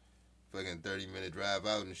fucking 30-minute drive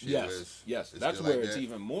out and shit. where Yes, it's- yes. it's That's still where like it's that.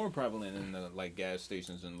 even more prevalent in the like gas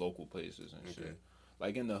stations and local places and Okay. shit.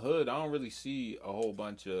 Like in the hood, I don't really see a whole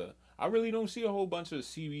bunch of. I really don't see a whole bunch of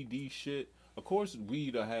CBD shit. Of course,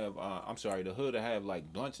 weed will have. The hood will have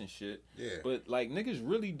like blunts and shit. Yeah. But like niggas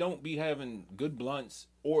really don't be having good blunts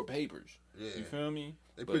or papers. Yeah. You feel me?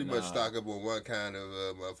 They But pretty much nah. stock up on one kind of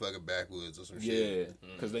motherfucking backwoods or some Yeah, shit.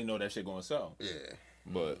 because they know that shit gonna sell. Yeah.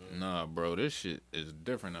 But nah, bro, this shit is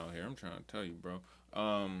different out here. I'm trying to tell you, bro.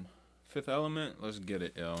 Fifth Element, let's get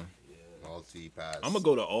it, yo. Multi pies. I'm gonna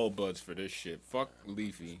go to All Buds for this shit. Fuck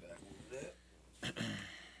Leafy. Pretty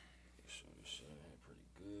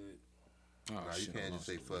good. Oh, Nah, you shit, can't I just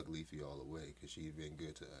say lost it. fuck Leafy all the way because she's been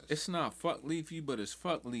good to us. It's not fuck Leafy, but it's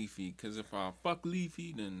fuck Leafy. Because if I fuck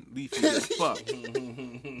Leafy, then Leafy gets fucked.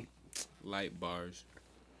 Light bars.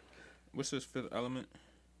 What's this Fifth Element?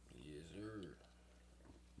 Yes, sir.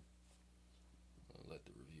 I'll let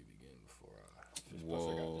the review begin before I. Plus I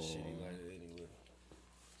got the shitty lighter anyway.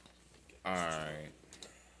 Alright.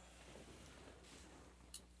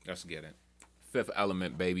 Let's get it. Fifth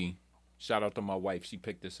Element, baby. Shout out to my wife. She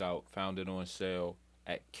picked this out. Found it on sale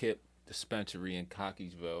at Kip Dispensary in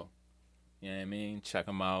Cockeysville. You know what I mean? Check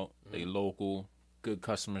them out. They local. Good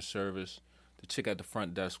customer service. The chick at the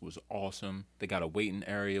front desk was awesome. They got a waiting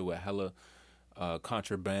area with hella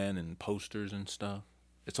contraband and posters and stuff.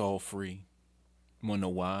 It's all free. You wanna know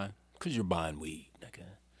why? Because you're buying weed, nigga.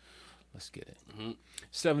 Let's get it.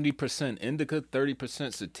 70% indica,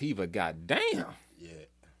 30% sativa. God damn. Yeah,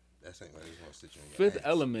 that's ain't like he's gonna stitch you in your Fifth ass.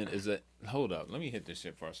 Element is a... Hold up. Let me hit this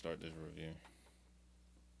shit before I start this review.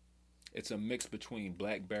 It's a mix between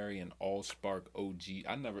Blackberry and Allspark OG.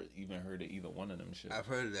 I never even heard of either one of them shit. I've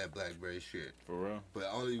heard of that blackberry shit, For real? but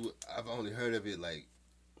I've only heard of it like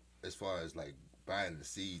as far as like buying the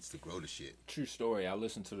seeds to grow the shit. True story. I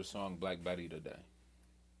listened to the song Black Betty today.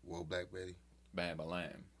 Whoa, Blackberry. Bad by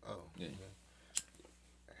Lamb. Oh, Yeah. okay.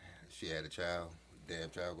 She had a child, damn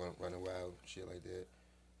child running wild, shit like that.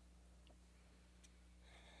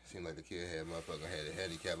 Seemed like the kid had a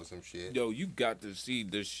handicap or some shit. Yo, you got to see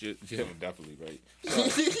this shit. Yeah, definitely right.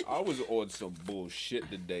 So, I was on some bullshit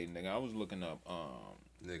today, nigga. I was looking up,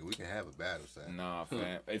 Nigga, we can have a battle, son. nah,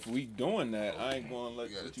 fam. If we doing that, I ain't gonna let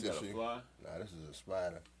You got a what you got a tissue? fly. Nah, this is a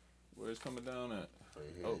spider Where's coming down at? right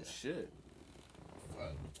here. Oh shit.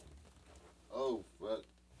 Fuck. Oh, fuck.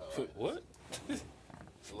 Oh, What? There's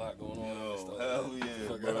a lot going on. hell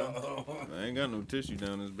yeah, bro. I ain't got no tissue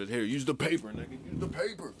down this bitch. Here, use the paper, nigga. Use the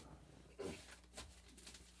paper.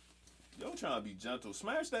 Yo, trying to be gentle.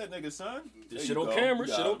 Smash that nigga, son. There Shit you on go. camera.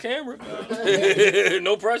 You Shit got on him. camera.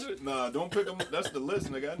 No pressure. Nah, don't pick him. That's the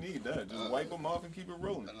list, nigga. I need that. Just wipe him off and keep it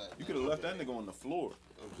rolling. You could have left that nigga on the floor.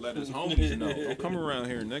 Let his homies know. Don't come around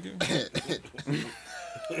here, nigga.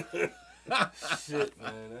 Shit,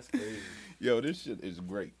 man, that's crazy. Yo, this shit is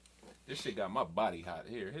great. This shit got my body hot.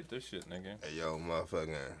 Here, hit this shit, nigga. Hey, yo,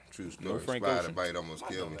 motherfucking true No story. Frank Spider Ocean? bite almost My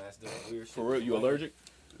killed me. dumb ass doing weird shit. For real, you allergic?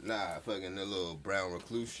 Nah, fucking that little brown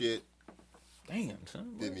recluse shit Damn,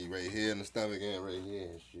 son. did me right here in the stomach and right here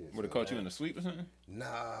and shit. Would it caught you in the sleep or something?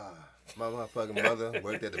 Nah, my motherfucking mother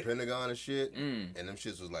worked at the Pentagon and shit, Mm. and them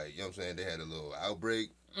shits was like, you know what I'm saying? They had a little outbreak,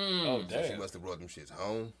 Oh, so she damn. must have brought them shits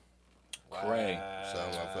home. Pray.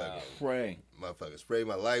 So Pray. motherfucker sprayed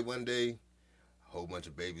my light one day. A whole bunch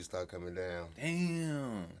of babies start coming down.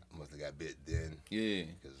 Damn. I must have got bit then, Yeah.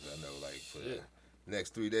 because I know like for Shit. the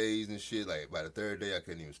next 3 days and shit, like by the third day I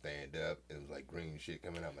couldn't even stand up. It was like green shit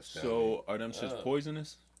coming out my stomach. So, are them shits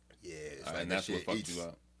poisonous? yeah, it's Alright, like and that that's what shit fucked eats you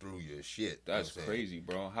up. through your shit. You know That's what I'm saying? crazy,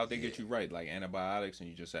 bro. How'd they get you right? Like antibiotics and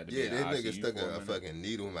you just had to be Yeah, in that nigga ICU stuck for a a minute? fucking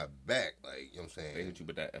needle in my back, like, you know what I'm They saying? hit you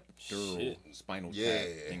with that epidural Shit. spinal Yeah, tap.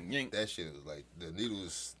 Yank, yank. that shit was like, the needle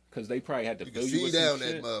was, Cause they probably had to you fill could you see with down some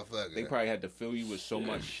that shit. motherfucker. They probably had to fill you with so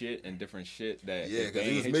much shit and different shit that Yeah, if they because he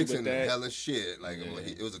ain't was hit you mixing with that. hella shit. Like, Yeah.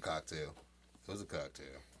 it was a cocktail. It was a cocktail.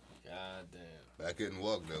 God damn. But I couldn't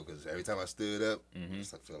walk, though, because every time I stood up, I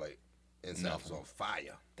just feel like inside was Nothing. on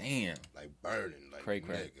fire. Damn, Like, burning. Like, cray.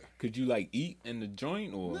 nigga. Could you like eat in the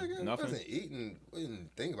joint or Nigga, nothing? wasn't eating.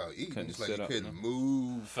 Wasn't thinking about eating. Couldn't It's like sit you up, couldn't no?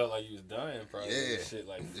 move. Felt like you was dying, probably. Yeah, Shit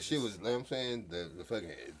like the shit was. You know what I'm saying, the fucking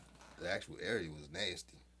the actual area was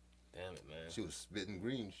nasty. Damn it, man. She was spitting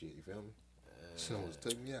green shit. You feel me? She almost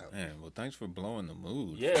took me out. Man, well, thanks for blowing the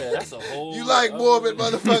mood. Yeah, that's a whole. You like morbid,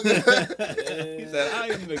 motherfucker? He said, "I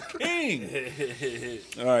am the king."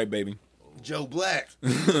 All right, baby. Joe Black.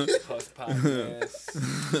 Puss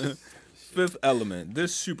podcast. Fifth Element.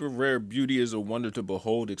 This super rare beauty is a wonder to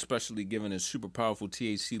behold, especially given its super powerful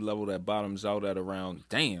THC level that bottoms out at around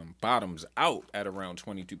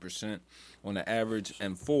 22% on the average,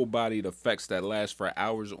 and full-bodied effects that last for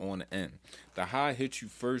hours on end. The high hits you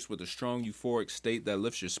first with a strong euphoric state that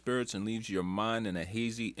lifts your spirits and leaves your mind in a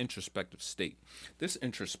hazy, introspective state. This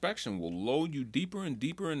introspection will lull you deeper and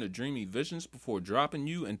deeper into dreamy visions before dropping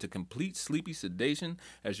you into complete sleepy sedation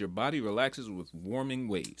as your body relaxes with warming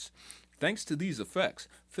waves. Thanks to these effects,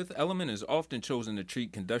 Fifth Element is often chosen to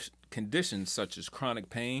treat conditions such as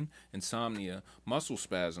chronic pain, insomnia, muscle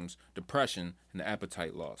spasms, depression, and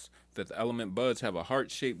appetite loss. Fifth Element buds have a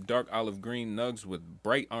heart-shaped dark olive green nugs with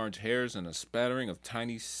bright orange hairs and a spattering of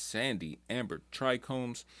tiny sandy amber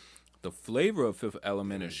trichomes. The flavor of Fifth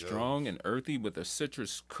Element is strong and earthy with a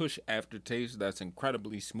citrus kush aftertaste that's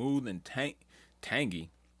incredibly smooth and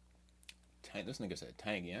tangy. This nigga said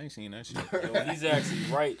tangy. I ain't seen that shit. Yo, he's actually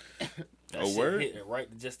right. That shit word? hit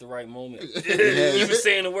at just the right moment. He was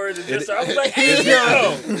saying the words and just I was like, hey,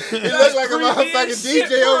 yo. He looked like a motherfucking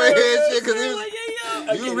DJ over here and shit, because he was. Like,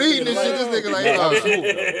 hey, yo. You reading this shit, this nigga like,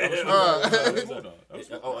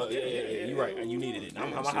 Oh, yeah. You're right. You needed it.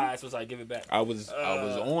 I'm high, so I give it back. I was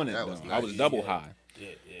on it, though. I was double high. Yeah.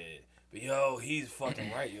 But yo, he's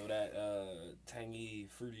fucking right, yo. That tangy,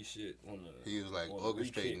 fruity shit on the. he was like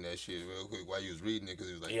orchestrating that shit real quick while you was reading it, because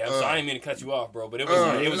he was like, Yeah, so I didn't mean to cut you off, bro, but it was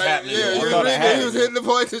like, happening. Yeah, he was hitting the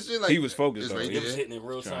points and shit. Like, He was focused, though. right It was hitting in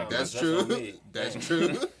real time. That's What I true. mean. That's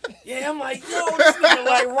true. Yeah, I'm like, yo, this nigga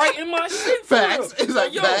like right in my shit. For Facts. real. He's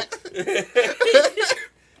like, yo. facts.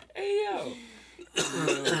 Hey, yo.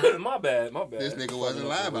 My bad. This nigga wasn't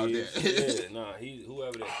lying about that. Yeah, nah,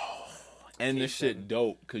 whoever that. And this shit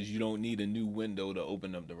dope, because you don't need a new window to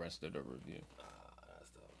open up the rest of the review.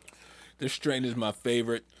 This strain is my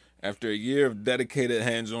favorite. After a year of dedicated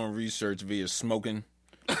hands-on research via smoking.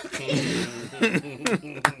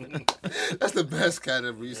 That's the best kind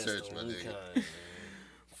of research, my nigga.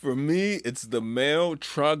 For me, it's the male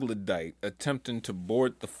troglodyte attempting to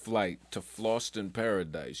board the flight to Floston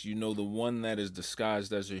Paradise. You know, the one that is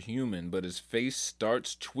disguised as a human, but his face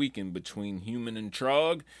starts tweaking between human and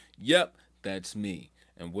trog? Yep, that's me.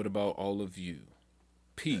 And what about all of you?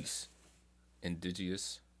 Peace,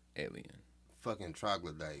 indigenous alien. Fucking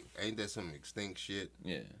troglodyte. Ain't that some extinct shit?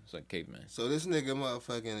 Yeah, it's like caveman. So this nigga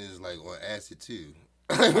motherfucking is like on acid too.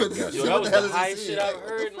 Yo, that was the highest shit I've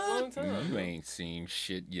heard in a long time. You ain't seen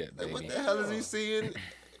shit yet, baby. What the hell is he seeing?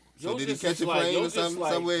 So Yo, did he just catch a like- plane yo, or just something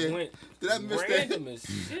like somewhere? went Did I miss random that? as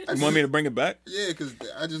shit. You want me to bring it back? Yeah, because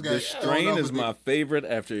I just got The strain thrown off is with my favorite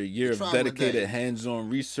after a year of troglodyte. dedicated hands-on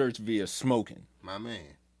research via smoking. my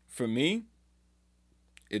man. For me,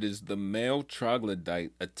 it is the male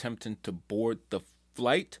troglodyte attempting to board the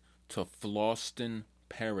flight to Floston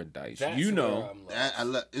Paradise. That's you where know, I'm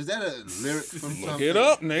like, Is that a lyric from something? look it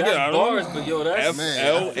up, nigga. that's I bars, don't but yo, that's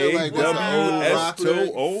Man, I feel like that's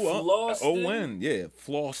an old rock F-L-A-W-S-T-O-O-N. Yeah,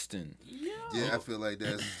 Floston. Yeah, I feel like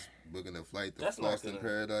that's booking a flight to That's not Floston gonna-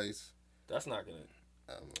 Paradise. That's not gonna.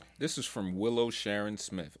 This is from Willow Sharon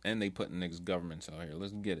Smith, and they putting niggas governments out here.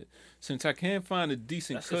 Let's get it. Since I can't find a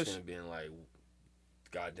decent That's just cush, gonna be in like,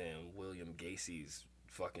 goddamn William Gacy's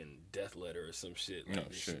fucking death letter or some shit. Like, No,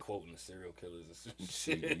 just shit. quoting the serial killers or some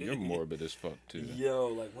shit, shit. you're morbid as fuck too. Yo,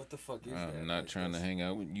 like what the fuck is that? I'm not Like, trying to that's- hang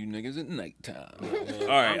out with you niggas at nighttime. Man, All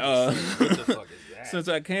right, I'm just saying, what the fuck is that? Since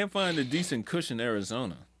I can't find a decent cush in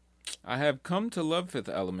Arizona, I have come to love Fifth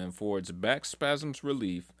Element for its back spasms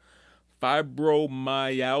relief,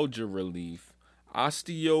 fibromyalgia relief,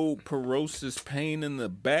 osteoporosis pain in the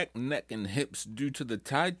back, neck, and hips due to the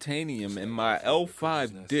titanium in my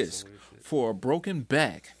L5 disc for a broken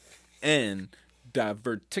back, and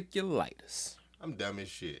diverticulitis. I'm dumb as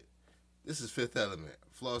shit. This is Fifth Element.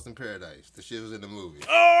 Floston Paradise. The shit was in the movie. We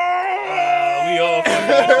all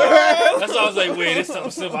fucking That's why I was like, wait, it's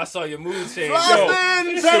something simple. I saw your mood change.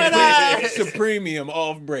 Floston Paradise! Supremium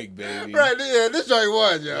off break, baby. Right, yeah, this joint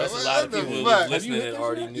was, yo. That's a lot of What the people fuck? listening hit that this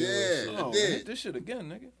already yet? knew. Yeah. and shit. Oh, Did. hit this shit again,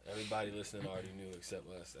 nigga. Everybody listening already knew except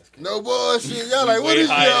us. That's crazy. No bullshit. Y'all like, what Way is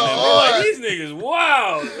higher than them. They're y'all? like, these niggas,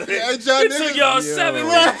 wow. Ain't y'all It took y'all niggas- 7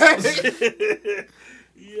 Right. minutes.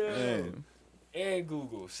 Yo. Man. And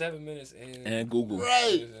Google. 7 minutes And Google.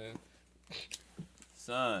 Right.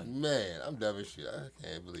 Son. Man, I'm dumb as shit. I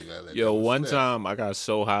can't believe I let Yo, that one slip. time I got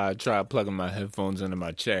so high I tried plugging my headphones into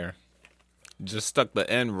my chair. Just stuck the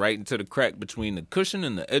end right into the crack between the cushion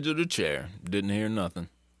and the edge of the chair. Didn't hear nothing.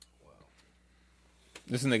 Wow.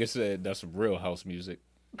 This nigga said that's some real house music.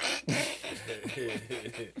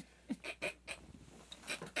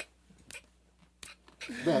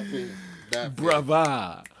 That thing.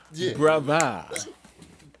 Brava. Yeah. Brava.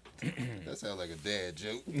 That sounds like a dad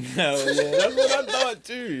joke. Hell yeah, that's what I thought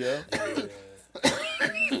too, yo.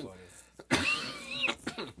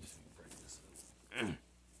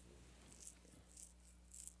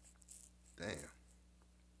 Damn.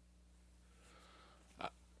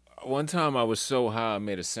 One time I was so high I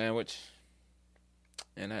made a sandwich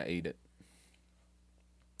and I ate it.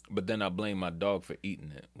 But then I blamed my dog for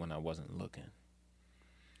eating it when I wasn't looking.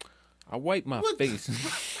 I wiped my face.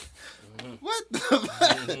 What the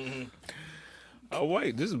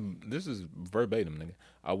fuck? This is verbatim, nigga.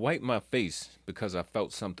 I wiped my face because I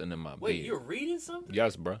felt something in my Wait, beard. you're reading something?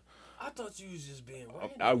 Yes, bro. I thought you was just being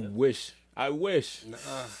random. I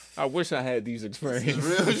wish I had these experiences.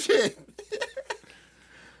 Real shit.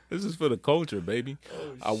 This is for the culture, baby.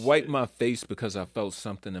 I wiped my face because I felt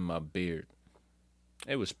something in my beard.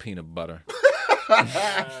 It was peanut butter.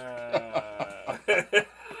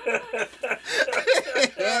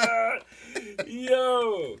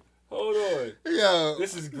 Yo, hold on. Yo,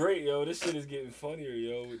 This is great, yo. This shit is getting funnier,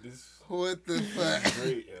 yo. With this what the fuck?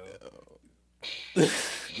 great, yo.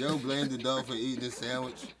 Yo blamed the dog for eating his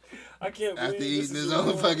sandwich I can't believe after this eating is his real.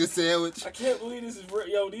 own fucking sandwich. I can't believe this is real.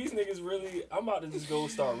 Yo, these niggas really. I'm about to just go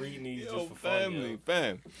start reading these Yo, just for fun. Yo.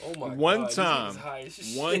 fam. Oh my One god. these time, niggas high as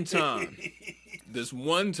shit. one time, this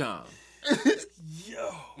one time, Yo.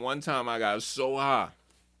 one time I got so high,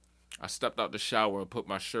 I stepped out the shower and put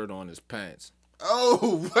my shirt on his pants.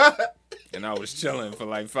 Oh, what? And I was chilling for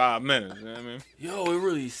like 5 minutes. You know what I mean? Yo, it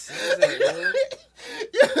really says that,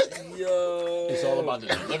 yo. Yo. It's all about the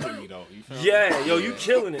delivery, though. You feel me? Yeah, yo, you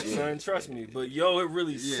killing it, son. Trust me. But yo, it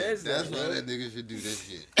really Yeah, says that's that. why yo. that nigga should do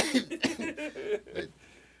that shit.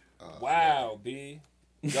 Wow, B.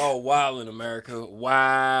 Y'all wild in America.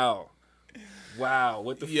 Wow. Wow.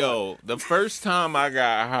 What the Yo, the first time I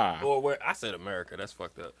got high, fuck? Or where I said America, that's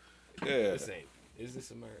fucked up. yeah, This ain't. Is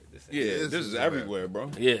this America? This ain't. yeah, This this is is everywhere,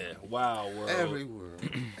 bro. Yeah. Wow, world. Everywhere.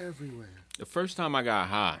 Everywhere. The first time I got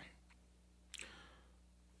high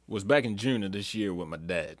was back in June of this year with my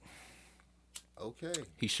dad. Okay.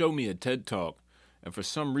 He showed me a TED Talk, and for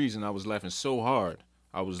some reason I was laughing so hard,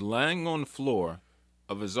 I was lying on the floor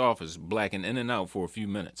of his office, blacking in and out for a few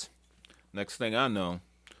minutes. Next thing I know,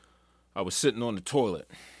 I was sitting on the toilet,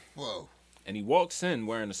 Whoa. and he walks in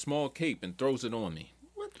wearing a small cape and throws it on me.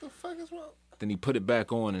 What the fuck is wrong? Then he put it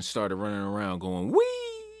back on and started running around going,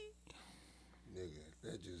 wee! Nigga,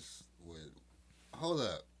 that just went. Hold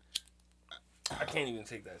up. I can't even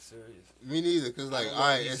take that serious. Me neither, because, like, don't all know if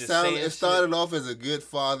right, he's it, just sounded, saying it started off as a good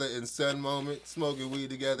father and son moment, smoking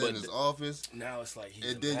weed together in But his office. Now it's like he's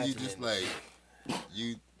And then you just, like,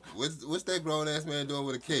 what's that grown ass man doing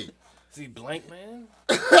with a cape? See, blank man.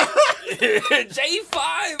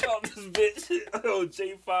 J5 on this bitch. Oh,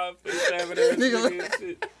 J5 face having ass Nigga. nigga and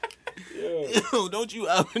shit. Yo. Yo, don't you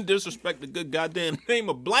ever disrespect the good goddamn name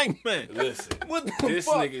of Blank Man. Listen, What the this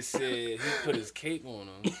fuck? nigga said he put his cape on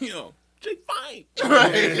him. Yo, J5.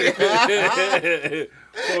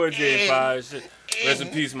 Poor J5. Shit. Rest in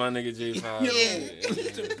peace, my nigga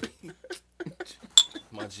J5.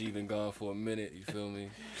 My G been gone for a minute, you feel me?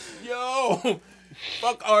 Yo,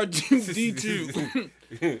 fuck R2D2.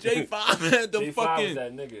 J5 had the J5 was fucking.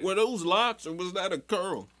 that nigga. Were those locks or was that a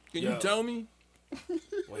curl? Can Yo. you tell me?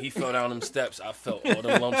 When he fell down them steps, I felt all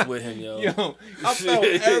them lumps with him, yo. Yo, I felt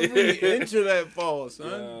every inch of that fall, son.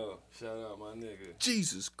 Yo, shout out my nigga.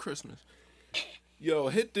 Jesus Christmas. Yo,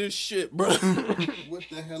 hit this shit, bro. What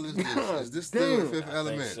the hell is this? Is this still a Fifth I think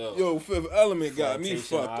Element? so. Yo, Fifth Element got me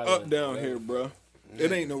Plantation fucked up Island, down whatever. here, bro.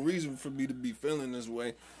 It ain't no reason for me to be feeling this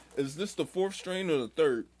way. Is this the fourth strain or the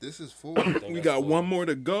third? This is four. We that's got cool. one more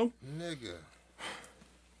to go. Nigga.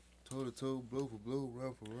 Toe to toe, blow for blow,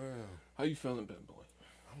 round for round. How you feeling, bad boy?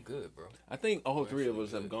 I'm good, bro. I think all three of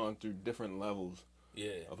us have gone through different levels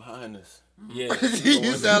Yeah. of highness. Yeah.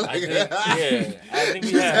 You sound I like think, yeah. I think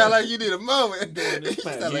we you have. sound like you need a moment. this You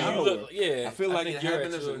past sound like year. you- You look- yeah. I feel like think it you're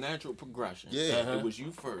happened as a actually- natural progression. Yeah. Uh-huh. It was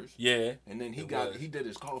you first. Yeah. And then he It got was. he did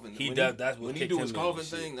his coughing. He When does- that's what when he kicked do him his in coughing and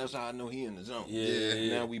shit. thing. That's how I know he in the zone. Yeah. Yeah.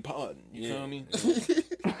 Yeah. Now we podding. You Yeah. feel me?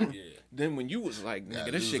 Yeah. Then when you was like, nigga,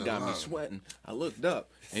 Yeah, this shit losing got me lung. sweating. I looked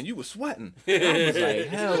up and you was sweating. I was like,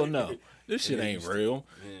 hell no, this shit ain't real.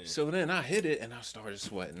 Yeah. So then I hit it and I started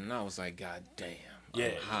sweating. And I was like, God damn, Yeah.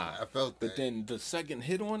 I'm high. I felt that. But then the second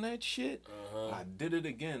hit on that shit, Uh-huh. I did it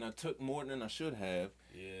again. I took more than I should have.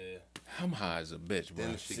 Yeah. I'm high as a bitch, bro.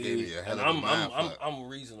 Then she See, gave me a hell and of a mind fuck. I'm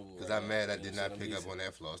reasonable. Because I'm mad I did not pick up on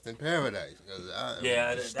that Lost in Paradise. Because I am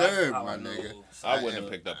Yeah, that's disturbed, how my I know. nigga. I I wouldn't am-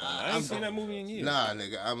 have picked up on that. I I'm ain't seen that movie in years. Nah,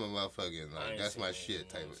 nigga, I'm a motherfucking, I like, ain't that's seen my it. shit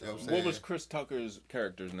type of, you know what I'm What saying? was Chris Tucker's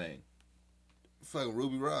character's name? Fucking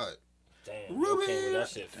Ruby Rod. Damn, you Ruby. came with that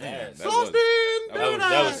shit fast. That was-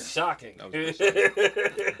 That was shocking. That was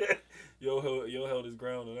Yo held his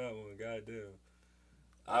ground on that one. Goddamn.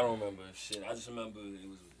 I don't remember shit. I just remember it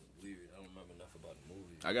was weird. I don't remember enough about the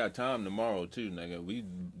movie. I got time tomorrow too, nigga. We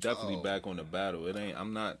definitely Oh. back on the battle. It ain't.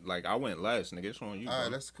 I'm not like I went last, nigga. It's on you. All right,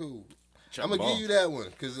 bro. that's cool. Chuck I'm going to ball. give you that one.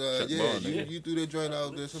 Because, Chuck yeah, ball, you, nigga. you threw that joint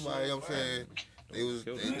out there. Somebody, you know what I'm saying?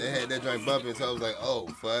 They had that joint bumping, so I was like, oh,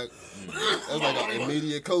 fuck. That was like an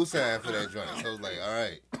immediate cosign for that joint. So I was like, all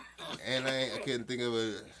right. And I couldn't think of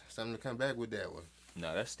something to come back with that one.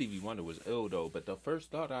 Nah, that Stevie Wonder was ill though. But the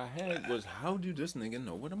first thought I had was, how do this nigga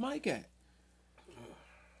know where the mic at?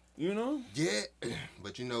 You know? Yeah,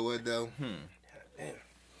 but you know what though?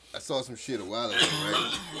 I saw some shit a while ago,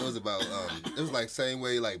 right? It was about it was like same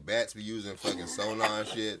way like bats be using fucking sonar and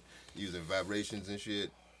shit, using vibrations and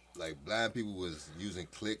shit. Like blind people was using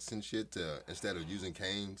clicks and shit to instead of using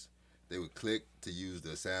canes, they would click to use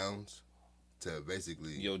the sounds. to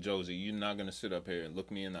basically. Yo, Josie, you're not gonna sit up here and look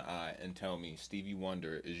me in the eye and tell me Stevie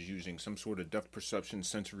Wonder is using some sort of depth perception,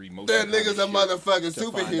 sensory motion. That nigga's a motherfucking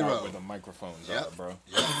to find out superhero. where the microphones Yep. are, bro. Yep.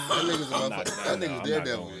 That nigga's a I'm not- motherfucker. That no, nigga's I'm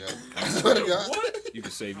Daredevil, not yo. going. I swear to God. You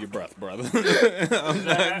can save your breath, brother. I'm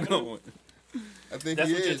not going. I think That's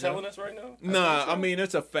he what you're is. telling us right now? Nah, I mean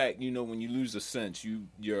it's a fact. You know, when you lose a sense,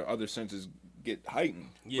 your other senses get heightened.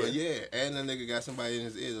 Yeah. But yeah, and the nigga got somebody in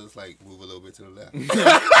his ear that's like, move a little bit to the left.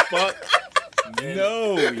 Fuck. Man,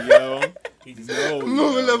 No, yo. he just- No.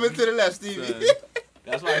 Move a yo. little bit to the left, Stevie. Son.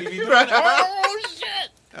 That's why he be doing oh shit!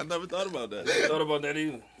 I never thought about that. I thought about that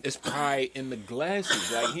either. It's probably in the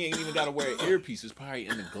glasses. Like he ain't even gotta wear an earpiece. It's probably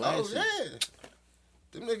in the Oh, glasses. yeah.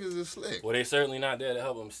 Them niggas is slick. Well, they certainly not there to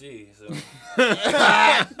help him see, so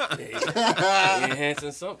they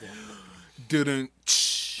enhancing something. Didn't.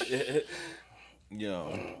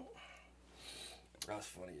 Yo. That was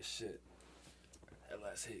funny as shit. That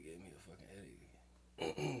last hit gave me a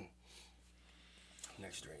fucking headache.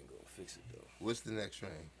 Next strain gonna fix it though. What's the next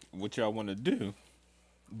train? What y'all want to do?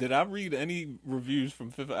 Did I read any reviews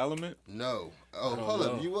from Fifth Element? No. Oh, don't hold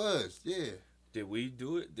up. know. You was. Yeah. Did we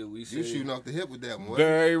do it? Did we say? You shooting off the hip with that one.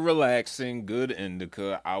 Very relaxing, good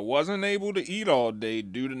indica. I wasn't able to eat all day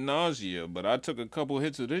due to nausea, but I took a couple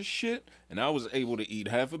hits of this shit and I was able to eat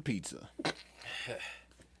half a pizza.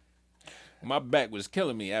 My back was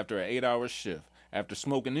killing me after an 8-hour shift. After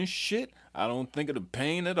smoking this shit, I don't think of the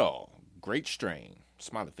pain at all. Great strain.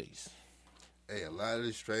 Smiley face. Hey, a lot of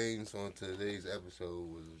the strains on today's episode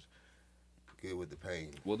was good with the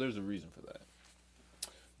pain. Well, there's a reason for that.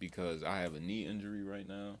 Because I have a knee injury right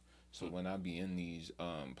now. So when I be in these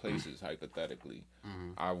places, hypothetically,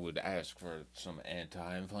 I would ask for some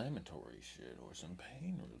anti-inflammatory shit or some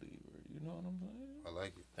pain reliever. You know what I'm saying? I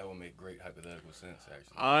like it. That would make great hypothetical sense,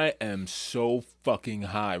 actually. I am so fucking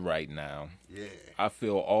high right now. Yeah. I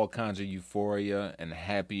feel all kinds of euphoria and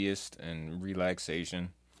happiest and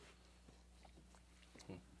relaxation.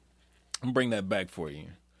 I'm bring that back for you.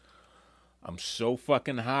 I'm so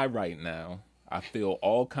fucking high right now. I feel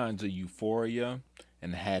all kinds of euphoria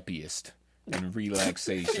and happiest and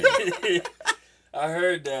relaxation. I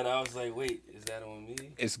heard that. I was like, wait, is that on me?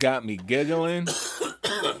 It's got me giggling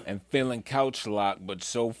and feeling couch locked, but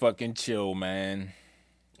so fucking chill, man.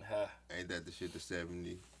 Ha. Ain't that the shit, the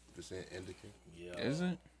 70% indica? Yeah. Is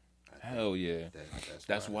it? Hell yeah.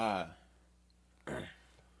 That's why.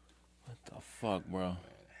 What the fuck, bro? Man,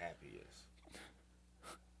 happy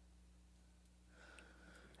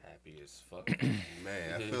as fuck.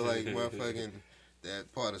 Man, I feel like motherfucking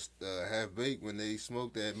that part of Half Baked when they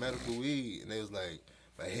smoked that medical weed and they was like,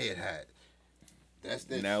 my head hot. That's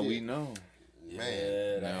that Now shit. we know. Man,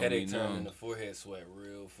 Yeah, the now headache we turn know. and the forehead sweat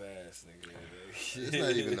real fast, nigga. it's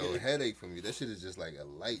not even no headache for me. That shit is just like a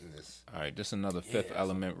lightness All right, just another Fifth Yeah,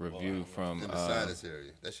 Element so- review from in the sinus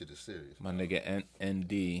area. That shit is serious. my nigga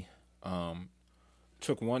ND.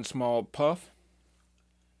 Took one small puff.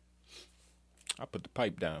 I put the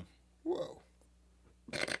pipe down. Whoa.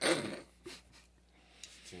 Too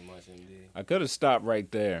much indeed. I could have stopped right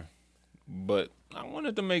there, but I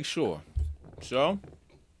wanted to make sure. So,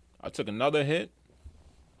 I took another hit,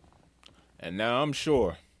 and now I'm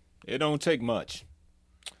sure it don't take much.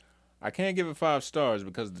 I can't give it 5 stars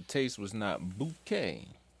because the taste was not bouquet,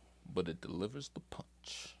 but it delivers the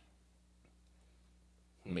punch.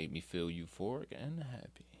 Made me feel euphoric and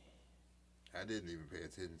happy. I didn't even pay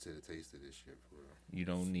attention to the taste of this shit, for real. You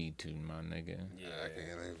don't need to, my nigga. I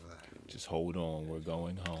can't even lie. Just hold on, we're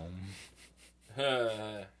going home.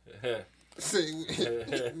 Say,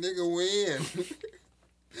 nigga, win.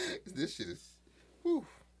 This shit is, whew.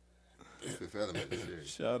 Fifth Element is serious.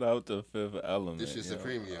 Shout out to Fifth Element. This shit's a yo.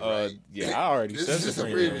 premium, right? Yeah, I already This said is just a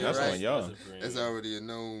Supreme. premium, That's right? on y'all. That's already a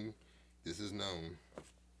known. This is known.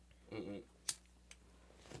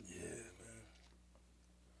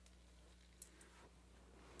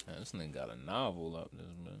 Man, this nigga got a novel up this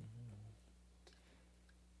man.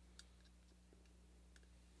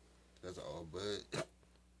 That's all bud.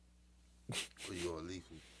 Or you on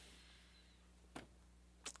Leafly?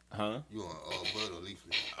 Huh? You on all bud or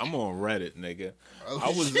Leafly? I'm on Reddit, nigga. Oh, I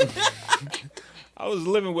was I was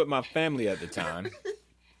living with my family at the time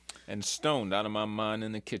and stoned out of my mind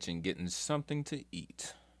in the kitchen getting something to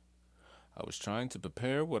eat. I was trying to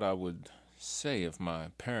prepare what I would say if my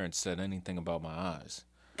parents said anything about my eyes.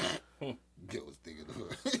 Yo was thinking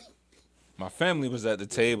of My family was at the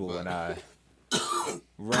table and I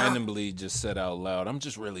randomly just said out loud, I'm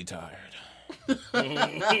just really tired.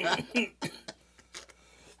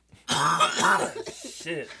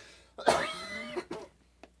 Shit.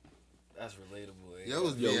 That's relatable. Yo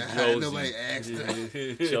was Yo, being high. Josie. Nobody asked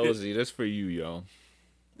her. Josie, that's for you, yo.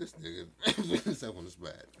 This nigga put himself on the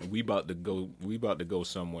spot. We about to go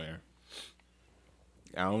somewhere.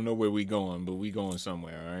 I don't know where we going, but we going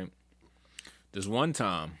somewhere, all right? This one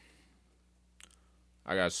time,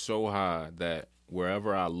 I got so high that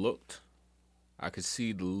wherever I looked, I could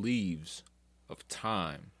see the leaves of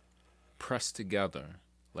time pressed together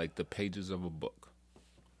like the pages of a book.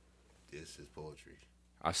 This is poetry.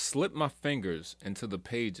 I slipped my fingers into the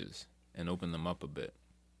pages and opened them up a bit.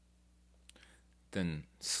 Then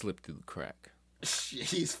slipped through the crack.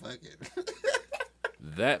 He's fucking.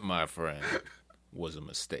 That, my friend, was a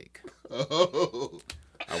mistake. Oh.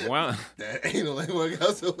 I wound That ain't no like work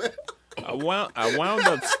out so well. I wound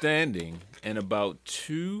up standing in about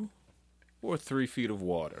 2 or 3 feet of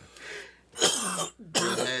water You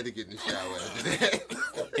had to get in the shower after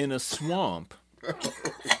that. in a swamp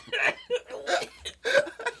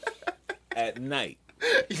at night.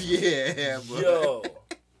 Yeah, bro. Yo.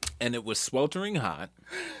 And it was sweltering hot.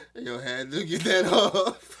 Yo, had to get that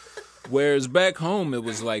off. Whereas back home, it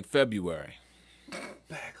was like February.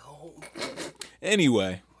 Back home.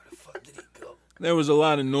 Anyway, Where the fuck did he go? there was a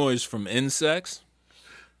lot of noise from insects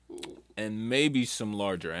and maybe some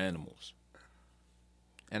larger animals.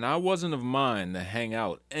 And I wasn't of mind to hang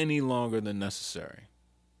out any longer than necessary.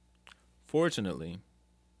 Fortunately,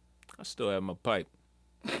 I still had my pipe,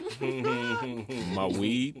 my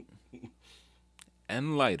weed,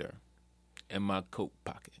 and lighter in my coat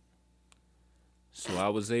pocket. So I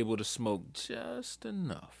was able to smoke just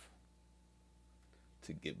enough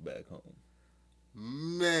to get back home.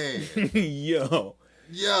 Man. Yo,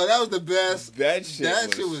 That was the best. that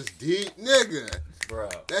Shit was deep, nigga. Bro,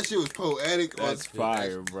 That shit was poetic. That's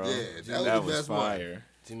fire, bro. Yeah, that was the was best one. fire.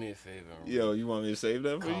 do me a favor. Yo, you want me to save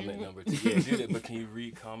that for Comment you? number 2. Yeah, do that. But can you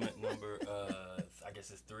read comment number, I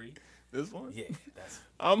guess it's 3? This one? Yeah, that's...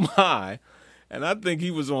 I'm high, and I think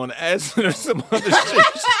he was on acid or some other shit.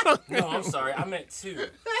 No, I'm sorry. I meant 2.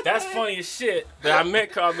 That's funny as shit. But I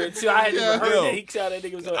meant comment 2. I hadn't even heard Yo. that. He said that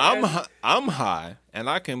nigga was on acid. I'm high, and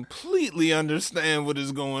I completely understand what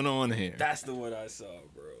is going on here. That's the one I saw,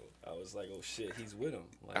 bro. I was like, oh shit, he's with him.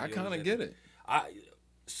 Like, I yo, kind of he's get at it.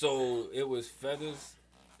 So it was feathers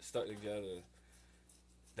stuck together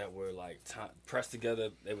that were like pressed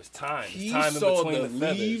together. It was time. It was He time in saw between the the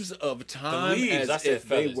feathers. leaves of time leaves, I as said if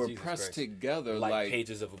they feathers, were Jesus pressed Christ. together like like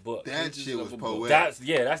pages of a book. That shit was of a book. poetic. That's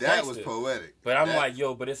that gangster. was poetic. But I'm That- like,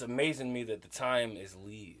 yo, but it's amazing to me that the time is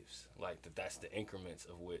leaves. Like that's the increments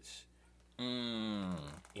of which. You know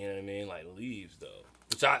what I mean? Like leaves though.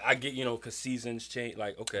 Which I get, you know, because seasons change.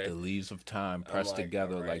 Like, okay. the leaves of time pressed like,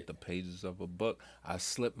 together alright. like the pages of a book. I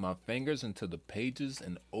slipped my fingers into the pages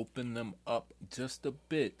and opened them up just a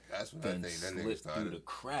bit. That's when I Then think that nigga slipped through started. the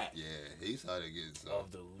crack. Yeah, he started getting some.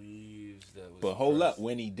 Of the leaves that was. But hold up, pressed.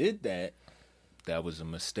 when he did that, that was a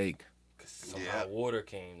mistake. Somehow Yeah. water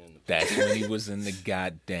came in. That's when he was in the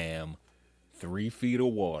goddamn 3 feet of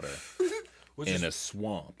water Which in is a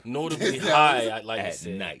swamp notably high, I'd like to at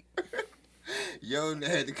say. night, Yo, they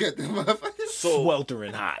had to cut the motherfucker.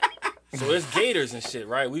 sweltering hot. So it's gators and shit,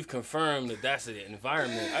 right? We've confirmed that that's the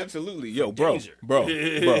environment. Absolutely, yo, bro, Danger. bro.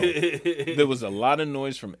 There was a lot of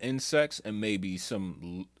noise from insects and maybe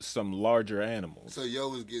some larger animals. So yo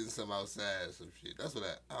was getting some outside, some shit. That's what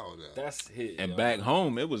I don't know. That's hit. And yo. back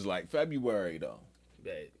home, it was like February though.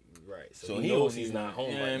 That, right. So, So he he knows wasn't he's even- not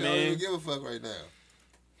home yeah, right I now. don't man. even give a fuck right now.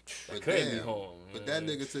 But Couldn't be damn. home. But that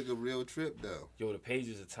nigga took a real trip though. Yo, the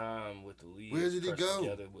pages of time with the leaves. Where did he pressed go?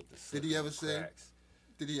 together with the Did he ever say? cracks.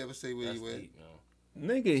 Did he ever say where That's he went? deep,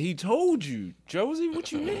 man. Nigga, he told you, Josie.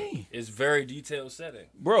 What you mean, It's very detailed setting.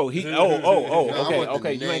 bro? He No, I okay, want the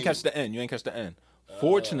okay. You ain't name. catch the end. You ain't catch the end.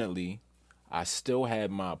 Fortunately, I still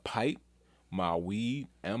had my pipe, my weed,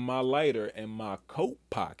 and my lighter in my coat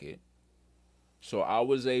pocket, so I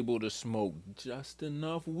was able to smoke just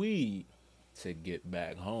enough weed to get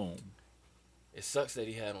back home. It sucks that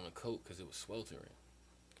he had on a coat because it was sweltering.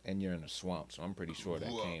 And you're in a swamp, so I'm pretty sure that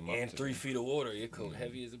Whoa. came up. And to 3 me. feet of water. Your coat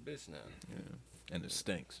heavy as a bitch now. And it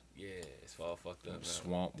stinks. Yeah, it's all fucked up now.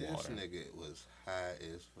 Swamp This water. nigga was high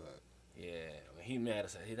as fuck. Yeah, I mean, he mad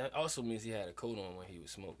as hell. That also means he had a coat on when he was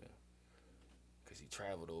smoking. Because he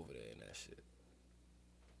traveled over there and that shit.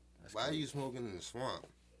 Why are you smoking in the swamp?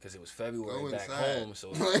 Because it was February Go back inside. home, so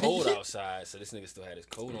it was cold outside. So this nigga still had his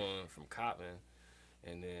coat on from copping.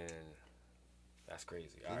 And then, that's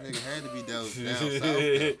crazy. All That right. nigga had to be down south.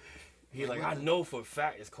 Though. He like, I know for a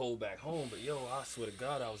fact it's cold back home, but yo, I swear to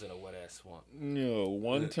God, I was in a wet ass swamp. Yo,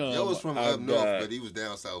 one time Yo was from I up north, got- but he was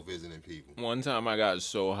down south visiting people. One time I got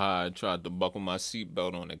so high I tried to buckle my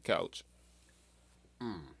seatbelt on the couch.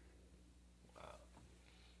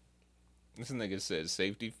 This nigga said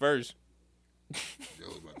safety first. Yo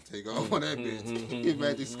was about to take off on that bitch. Get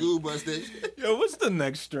back to school bus station. Yo, what's the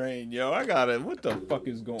next strain, yo? I got it. What the fuck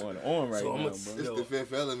is going on right So now, I'ma- bro? It's Yo. the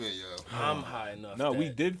Fifth Element, yo. I'm high enough. No, we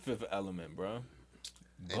that- did Fifth Element, bro.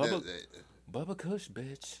 Hey, Bubba, that- Bubba Kush,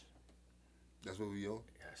 bitch. that's what we on.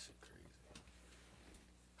 That shit crazy.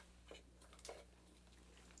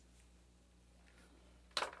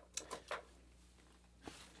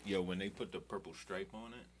 Yo, when they put the purple stripe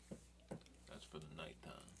on it, that's for the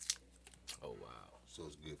nighttime. Oh wow. So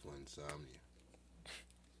it's good for insomnia.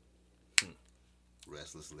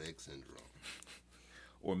 Restless leg syndrome.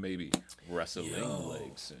 Or maybe wrestling Yo.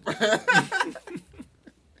 legs.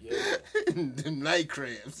 Yeah. Them night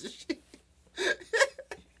cramps and shit.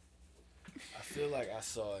 I feel like I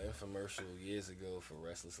saw an infomercial years ago for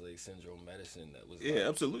restless leg syndrome medicine that was Yeah, like,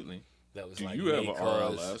 absolutely. that was Do like you have may a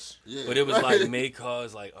cause- RLS? Yeah. But it was like may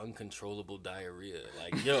cause like uncontrollable diarrhea.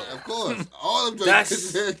 Like yo, Of course. All of them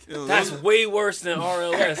that's way worse than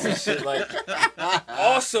RLS and shit. Like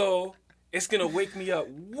also, it's gonna wake me up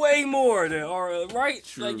way more than RLS, right?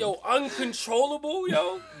 True. Like yo, uncontrollable,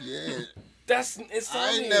 yo. Yeah. That's I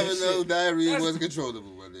insomnia. ain't never and know shit. diarrhea That's- was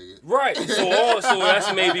controllable, my nigga. Right. So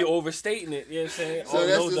that's maybe overstating it. You know what I'm saying? So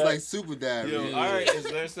that's just like super diarrhea. Yo, all right, is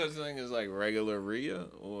there such thing as like regular rhea,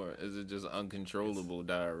 or is it just uncontrollable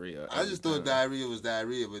diarrhea? I just thought diarrhea was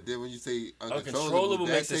diarrhea, but then when you say uncontrollable, uncontrollable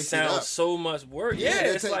that makes it takes sound up. so much worse. Yeah,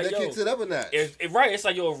 that it's like that yo, kicks it up a notch. right. It's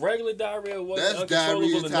like yo, if regular diarrhea wasn't That's uncontrollable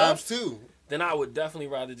diarrhea enough, times two. then I would definitely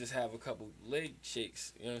rather just have a couple leg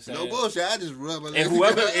shakes. You know what I'm saying? No bullshit. I just rub my legs. And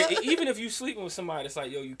whoever, even if you sleeping with somebody, it's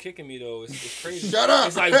like, yo, you kicking me though. It's crazy. Shut up.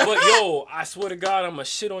 It's like, but yo, I swear to God, I'ma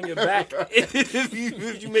shit on your back if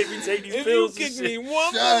you make me take these If you pills. kick and me shit.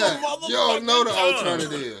 one Shut more up. You don't know the motherfucking time.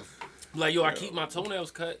 alternative. Like yo, I keep my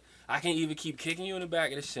toenails cut. I can either keep kicking you in the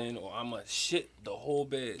back of the shin, or I'ma shit the whole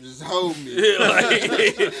bed. Just hold me. Yeah,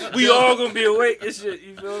 like, we all gonna be awake and shit.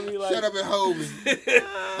 You feel me? Like, Shut up and hold me.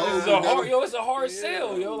 Hold It's me, a hard, nigga. yo, it's a hard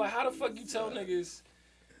sell, yo. Like, how the fuck you tell niggas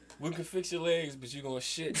we can fix your legs, but you gonna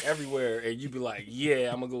shit everywhere, and you be like,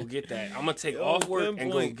 yeah, I'm gonna go get that. I'm gonna take off work and go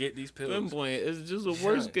pinpoint. get these pills. Pinpoint, it's just a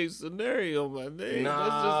worst case scenario, my nigga.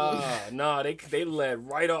 Nah, they led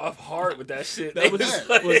right off hard with that shit. That They was,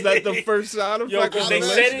 like- was that the first side effect? Yo, because they of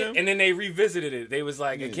said them? it and then they revisited it. They was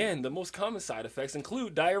like, again, the most common side effects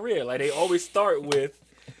include diarrhea. Like they always start with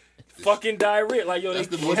fucking diarrhea. Like yo, That's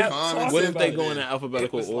they the most kept common talking What if about they it. go in Yeah.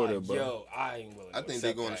 alphabetical It was order, like, bro? Yo, I ain't willing. I think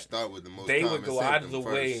they're going to start with the most They common would go out of the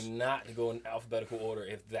symptom way first. not to go in alphabetical order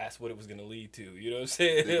if that's what it was gonna lead to. You know what I'm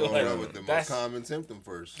saying? They're going to Like, run with the most that's- common symptom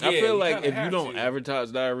first. Yeah, I feel you like kinda if you have don't to.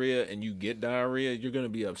 advertise diarrhea and you get diarrhea, you're gonna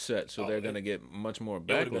be upset. So Oh, they're it- gonna get much more It would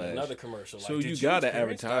have been backlash. another commercial. So like, you did gotta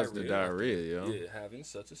experience advertise the diarrhea, yo. Yeah, having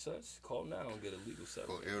such and such. Call now and get a legal Or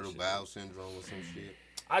settlement. irritable bowel syndrome or some shit.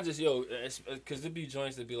 I just because there be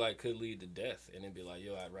joints that be like could lead to death, and it'd be like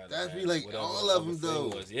yo, I'd rather. That'd have be like whatever all of other them, thing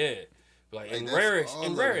though. was. Yeah. Like, Like, in that's rare all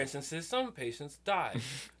in of rare them. instances, some patients die.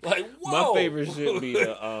 Like, My whoa. favorite should be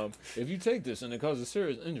if you take this and it causes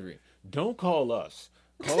serious injury, don't call us.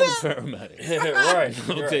 Call the paramedics. right.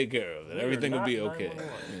 They'll right. take care of it. We are Everything will not be okay.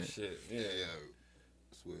 911. Yeah. Shit. Yeah, Yeah.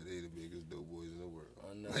 I swear they the biggest dope boys in the world.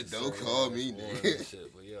 Like, Unnecessary don't call me, warning nigga. and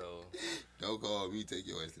shit, but yo, Don't call me. Take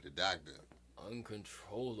your ass to the doctor.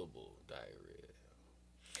 uncontrollable diarrhea.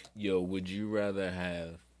 Yo, would you rather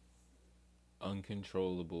have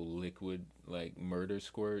uncontrollable liquid like murder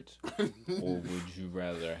squirts, or would you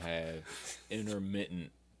rather have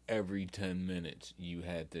intermittent every 10 minutes you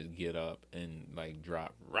had to get up and like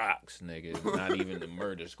drop rocks, nigga? Not even the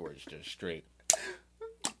murder squirts, just straight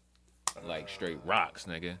rocks,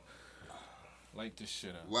 nigga. Light this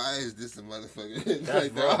shit up. Why is this a motherfucker? That's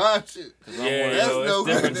like the rough. hard shit. Yeah, That's yo, no it's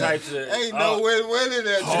different good. types of Ain't no win-win in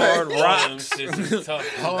that hard track. rocks. Shit's tough.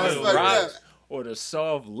 Hard That's like rocks that. or the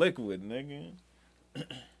soft liquid, nigga.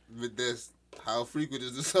 But that's how frequent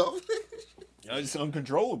is the salt? It's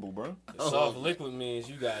uncontrollable, bro. Soft liquid means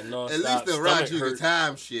you got non-stop At least the stomach rocks you can hurt.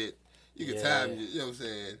 time shit. You can Yeah. time, you know what I'm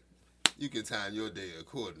saying? You can time your day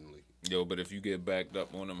accordingly. Yo, but if you get backed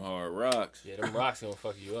up on them hard rocks, Yeah, them rocks gonna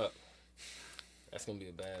fuck you up. That's gonna be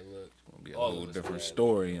a bad look. it'll be a All of whole us different bad.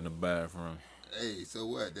 story in the bathroom. Hey, so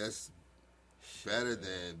what? That's better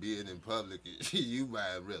than being in public. You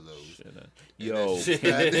buy Rillos. Shit, And yo, that shit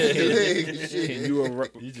goddamn leg and shit. can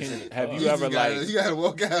you, have you ever like You gotta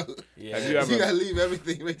walk out. Yeah. Have you ever- You gotta leave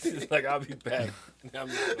everything right there. It's like I'll be back. I'm not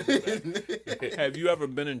coming back. have you ever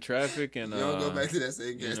been in traffic and You don't go back to that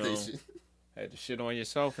same you gas know, station. had to shit on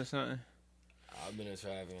yourself or something? I've been in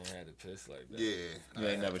traffic and had to piss like that. Yeah. You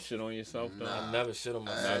ain't never shit on yourself though? Nah. I never shit on I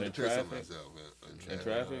myself. had in to piss on traffic? myself in In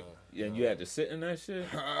traffic? Yeah, and you had to sit in that shit?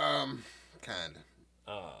 Kinda.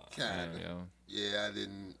 Ah. Kinda. Damn, yo. Yeah, I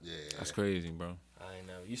didn't. Yeah. That's crazy, bro. I ain't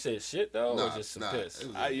never. You said shit though, or just some piss? it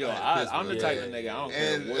was I'm the piss, type yeah, of nigga. I don't And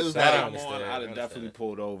care it what was side like- I'm on. I'd have understand. definitely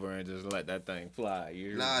pulled over and just let that thing fly.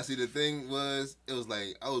 You Nah, see the thing was, it was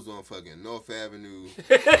like I was on fucking North Avenue.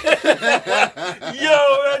 Yo,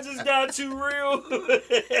 that just got too real.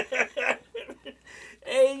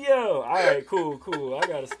 Hey, yo. All right, cool. I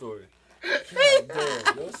got a story. God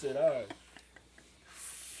damn, yo shit, all right.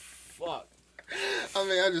 Fuck. I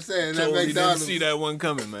mean, I'm just saying that totally didn't McDonald's. see that one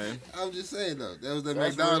coming, man. I'm just saying though, that was the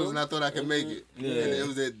That's McDonald's, real. and I thought I could make it. Yeah. And it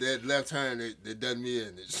was that left turn that done me in.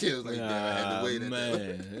 And shit was like that. I had to wait at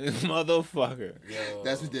that. Man, motherfucker. Yo.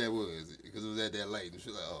 That's what that was, because it was at that light, and she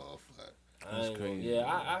was like, oh fuck. I ain't crazy, yeah, man.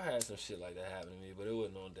 I've had some shit like that happen to me, but it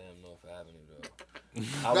wasn't on damn North Avenue though.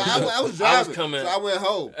 I was driving, so I went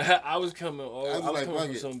home. I was coming. I was like, coming fuck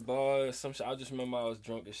from it. some bar, some shit. I just remember I was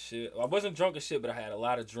drunk as shit. I wasn't drunk as shit, but I had a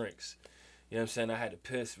lot of drinks. You know what I'm saying? I had to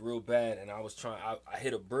piss real bad, and I was trying. I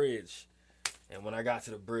hit a bridge, and when I got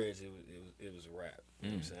to the bridge, it was a wrap. You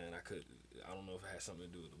know what I'm saying? I don't know if it had something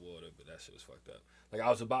to do with the water, but that shit was fucked up. Like I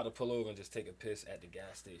was about to pull over and just take a piss at the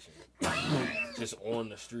gas station, just on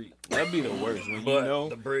the street. That'd be the worst when But you know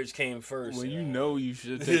the bridge came first. when you know you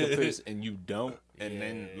should take a piss and you don't, and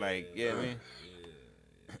then Yeah, like yeah, man.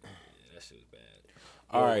 Yeah, that shit was bad.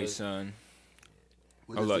 All Well, right, son.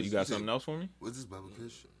 What Oh is look, this? you got said- something else for me? What's this, Bubba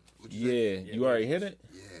Kush? What'd you say? Yeah, you already hit it.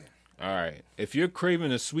 Yeah. All right. If you're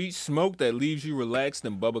craving a sweet smoke that leaves you relaxed,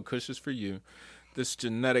 then Bubba Kush is for you. This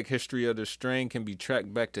genetic history of the strain can be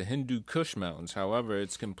tracked back to Hindu Kush Mountains. However,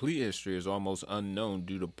 its complete history is almost unknown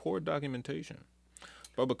due to poor documentation.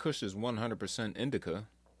 Bubba Kush is 100% indica.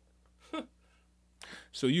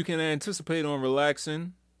 So you can anticipate on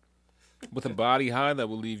relaxing with a body high that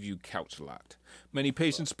will leave you couch locked. Many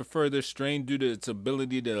patients prefer this strain due to its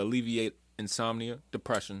ability to alleviate insomnia,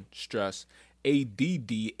 depression, stress,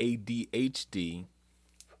 ADD, ADHD,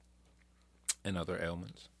 and other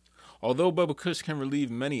ailments. Although Bubba Kush can relieve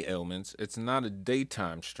many ailments, it's not a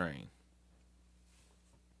daytime strain.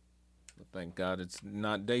 Thank God it's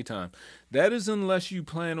not daytime. That is unless you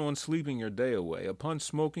plan on sleeping your day away. Upon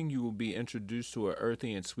smoking, you will be introduced to an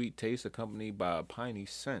earthy and sweet taste accompanied by a piney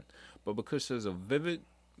scent. Bubba Kush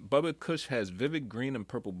has vivid green and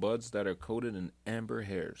purple buds that are coated in amber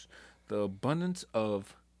hairs. The abundance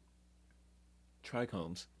of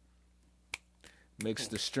trichomes makes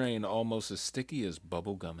the strain almost as sticky as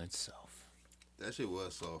bubble gum itself. That shit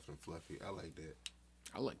was soft and fluffy. I like that.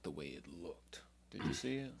 I like the way it looked. Did you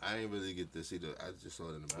see it? I didn't really get to see I just saw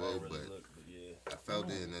it in the I bowl, ain't really but look, but yeah. I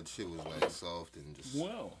felt it, and that shit was like soft and just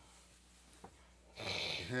Well.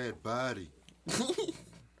 it had body.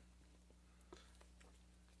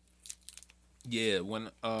 Yeah, when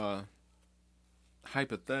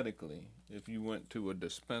hypothetically, if you went to a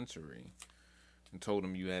dispensary and told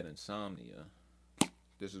them you had insomnia,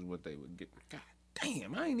 this is what they would get. God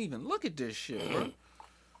damn, I ain't even look at this shit, bro.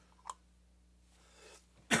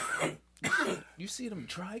 You see them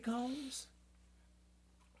trichomes?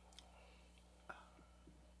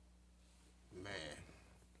 Man,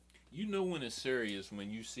 You know when it's serious when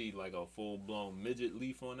you see like a full blown midget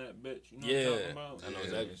leaf on that bitch. You know Yeah, what I'm talking about? I know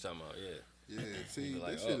exactly what you're talking about. Yeah. yeah. See,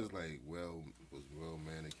 Like, this shit oh. is like was well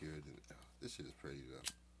manicured. And, this shit is pretty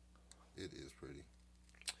though. It is pretty.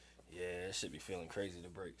 Yeah, that shit be feeling crazy to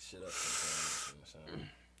break shit up sometimes. You know what I'm saying?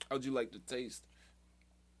 How'd you like the taste?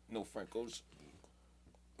 No Frankos.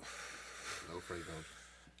 No Franco.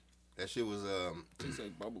 That shit was Tastes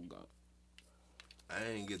like bubble gum. I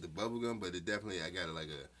didn't get the bubble gum, but it definitely I got it like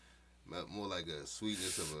more like a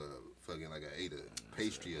sweetness of a fucking like I ate a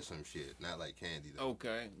pastry or some shit, not like candy though.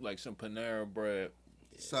 Okay, like some Panera bread.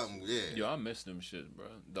 Something, yeah. Yo, I miss them shits,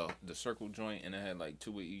 bro. The circle joint, and it had like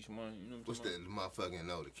 2 of each one. You know what What's I'm talking that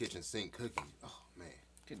motherfucking the kitchen sink cookie? Oh man,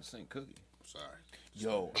 Kitchen sink cookie. sorry.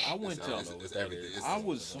 Yo, I went It's, to. it's everything. It's, I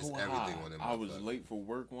was it's so everything high. on that I was motherfucker. late for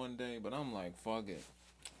work one day, but I'm like, fuck it.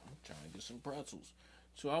 I'm trying to get some pretzels.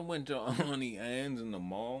 So I went to Auntie Anne's in the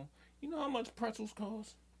mall. You know how much pretzels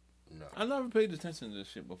cost? No, I never paid attention to this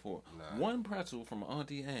shit before. Nah. One pretzel from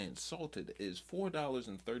Auntie Anne's salted is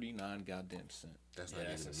 $4.39 goddamn cent. that's Yeah, not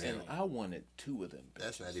that's even a insane. meal. And I wanted 2 of them.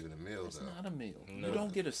 That's not bitches. even a meal It's though. not a meal. No. You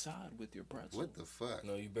don't get a side with your pretzel. What the fuck?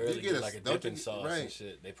 No, you barely get get like a don't dipping you- sauce right. and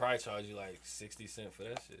shit. They probably charge you like 60 cents for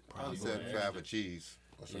that shit. Probably Probably 75 for cheese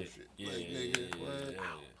or some Yeah, shit. yeah, Like, yeah, nigga, yeah, what? yeah.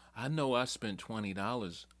 I know I spent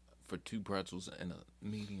 $20 for 2 pretzels and a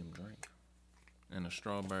medium drink and a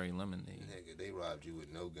strawberry lemonade. Nigga, they robbed you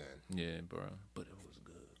with no gun. Yeah, bro. But it was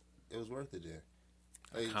good. It was worth it then.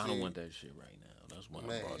 I Like, kind of see, want that shit right now. That's why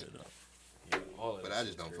Man. I brought it up. Yeah, all of But that I shit's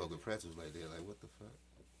just don't crazy. fuck with pretzels like that. Like, what the fuck?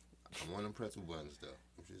 I want them pretzel buns though.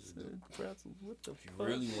 Them shits is dope. Pretzels, what the If you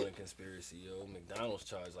really want a conspiracy, yo, McDonald's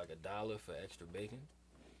charge like $1 for extra bacon,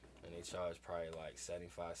 and they charge probably like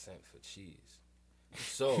 75 cents for cheese.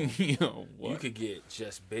 So Yo, what? you could get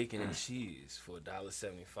just bacon and cheese for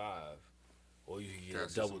 $1.75, or you could get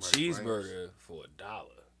That's a double just somebody's cheeseburger for $1.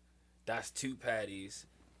 That's 2 patties,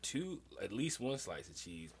 at least 1 slice of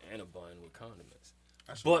cheese, and a bun with condiments.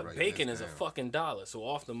 I should But write bacon this is a down. fucking $1. So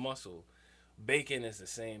off the muscle, bacon is the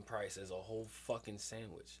same price as a whole fucking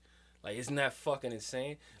sandwich. Like, isn't that fucking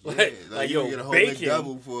insane? Yeah, Like you yo, can get a whole bacon.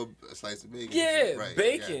 double for a slice of bacon. Yeah, Right,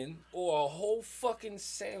 bacon or a whole fucking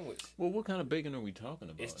sandwich. Well, what kind of bacon are we talking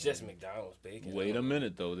about? It's just McDonald's bacon. Wait a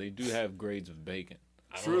minute, though. They do have grades of bacon.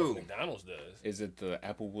 I don't know True. if McDonald's does. Is it the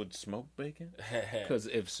Applewood smoked bacon? Because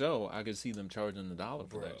if so, I could see them charging $1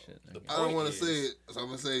 for Bro, that shit. the nigga. I don't point want to is- say it, so I'm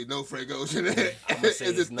gonna say no Frank Ocean. In it. I'ma say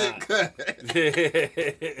It's it's a not. thick cut.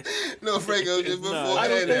 No Frank Ocean before not. I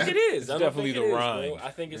don't that. think it is. I don't definitely think the it is, rhyme. bro.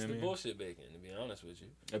 I think it's You the know what I mean? bullshit bacon, to be honest with you.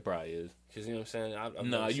 It probably is. Because, you know what I'm saying? I've No,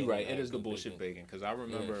 never you're seen right. them It have is the good bullshit bacon. Because I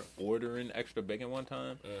remember Yeah. ordering extra bacon one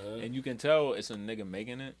time, Uh-huh. and you can tell it's a nigga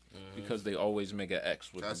making it because they always make an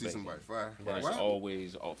X with I the see bacon. somebody fire. And it's Wow.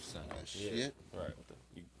 always off center. Yeah. Shit. Right.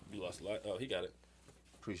 You lost a lot. Oh, he got it.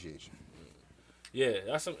 Appreciate you. Yeah,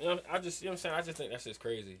 that's some. I just, you know what I'm saying? I just think that shit's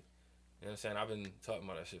crazy. You know what I'm saying? I've been talking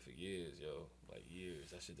about that shit for years, yo. Like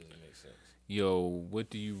years. That shit doesn't make sense. Yo, what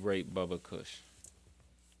do you rate Bubba Kush?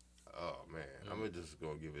 Oh man, I'm just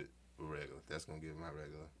gonna give it a regular. That's gonna give it my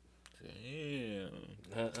regular. Damn.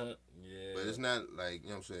 Yeah. But it's not like, you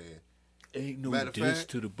know what I'm saying. Ain't no Matter of diss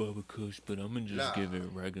fact- to the Bubba Kush, but I'm gonna just Nah. give it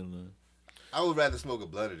regular. I would rather smoke a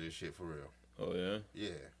blunt of this shit for real. Oh yeah. Yeah,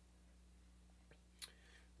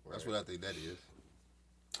 that's what I think that is.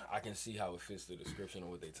 I can see how it fits the description of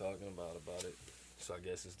what they talking about it. So I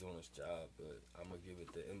guess it's doing its job, but I'm gonna give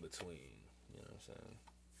it the in between. You know what I'm saying?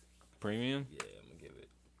 Premium? Yeah, I'm gonna give it.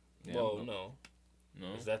 Yeah, well, I'm no.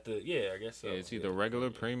 No. Is that the? Yeah, I guess so. Yeah, it's Yeah, either regular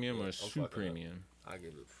premium Yeah, or I'm super fucking up. premium. I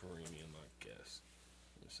give it premium, I guess.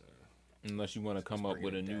 You know what I'm saying? Unless you want to come Let's up bring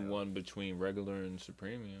with a it new down. one between regular and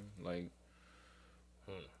supremium, like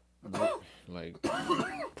like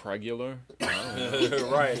Pregular. I don't know.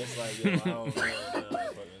 Right. It's like, yo, I don't know. Man,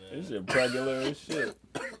 This shit Pregular and shit.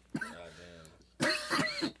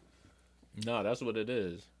 Goddamn. No, that's what it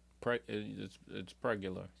is. It's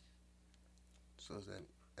Pregular. So is that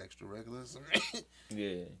extra regular?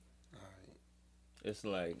 Yeah. Alright, It's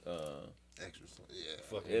like extra. Yeah.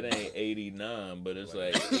 Fucking. it ain't 89, but it's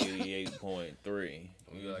like 88.3.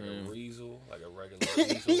 We got like Mhm. a Riesel, like a regular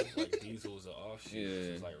Riesel. Like Diesel is an offshoot. Yeah.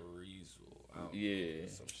 So it's like a Riesel. I don't know, Yeah.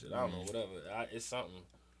 some shit. I don't know, whatever. It's something.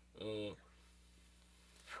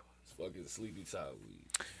 It's fucking sleepy top weed.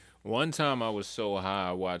 One time I was so high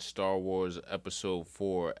I watched Star Wars Episode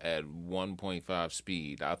 4 at 1.5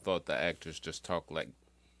 speed. I thought the actors just talked like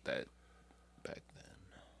that back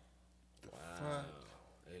then. Wow.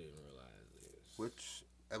 They didn't realize this. Which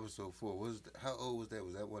episode 4 was? How old was that?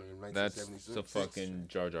 Was that one in That's 1976? the fucking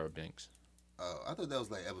Jar Jar Binks. I thought that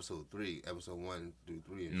was like episode 3, episode 1 through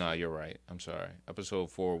 3. and Nah, shit. you're right. I'm sorry.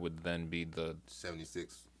 Episode 4 would then be the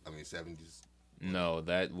 76. I mean 70s. no.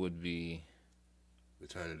 That would be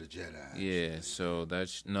Return of the Jedi. yeah. So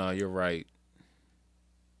that's no. You're right.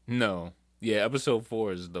 No. Yeah. Episode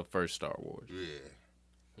 4 is the first Star Wars.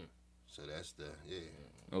 Yeah. So that's the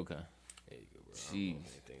Okay. There you go, bro. Jeez.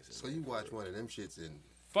 So you watch one of them shits and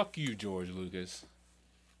Fuck you, George Lucas.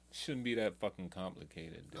 Shouldn't be that fucking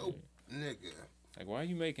complicated, dude. nope, nigga. Like, why are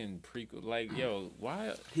you making prequel? Like, yo,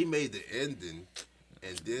 why? He made the ending,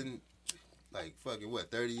 and then like fucking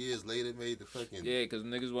what? 30 years later, made the fucking Yeah, because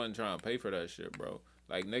niggas wasn't trying to pay for that shit, bro.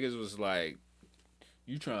 Like, niggas was like,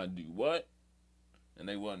 you trying to do what? And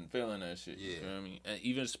they wasn't feeling that shit, you Yeah. feel me? And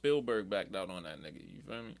even Spielberg backed out on that nigga, you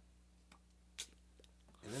feel me?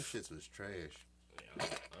 And them shits was trash. I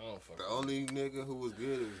don't fucking. The only nigga who was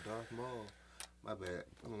good was Darth Maul. My bad.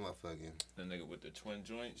 I'm on my fucking. The nigga with the twin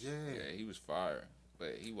joints? Yeah. Yeah, he was fire.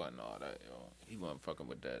 But he wasn't all that, yo. He wasn't fucking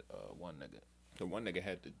with that one nigga. The one nigga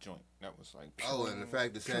had the joint. That was like... Oh, and the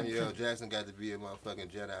fact that Samuel L. Jackson got to be a motherfucking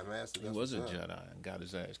Jedi Master. He that's was a what's up. Jedi and got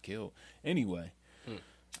his ass killed. Anyway,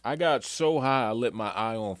 I got so high I lit my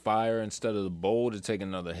eye on fire instead of the bowl to take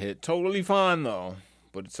another hit. Totally fine, though.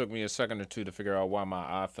 But it took me a second or two to figure out why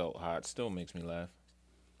my eye felt hot. Still makes me laugh.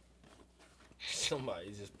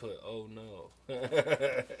 Somebody just put, oh no. What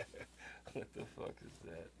the fuck is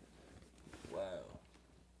that? Wow.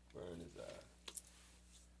 Burn his eye.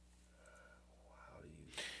 How do you.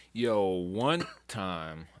 Yo, one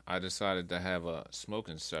time I decided to have a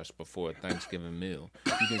smoking sesh before a Thanksgiving meal.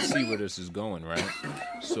 You can see where this is going, right?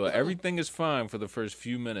 So everything is fine for the first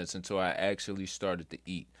few minutes until I actually started to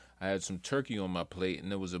eat. I had some turkey on my plate,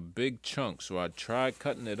 and it was a big chunk, so I tried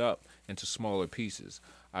cutting it up into smaller pieces.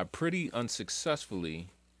 I pretty unsuccessfully...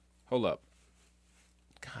 Hold up.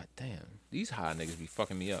 God damn. These high niggas be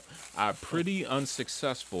fucking me up. I pretty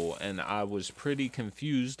unsuccessful, and I was pretty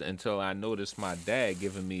confused until I noticed my dad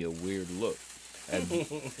giving me a weird look.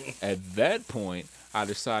 At that point, I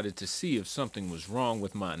decided to see if something was wrong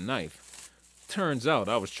with my knife. Turns out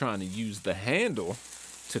I was trying to use the handle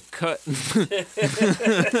to cut, not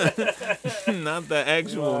the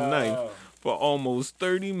actual knife, for almost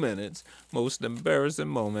 30 minutes. Most embarrassing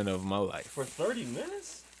moment of my life. For 30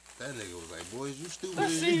 minutes? That nigga was like, boys, you stupid. That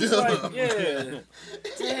as you seems dumb." like, yeah.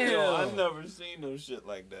 Damn. Yo, I never seen no shit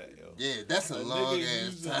like that, yo. Yeah, that's a long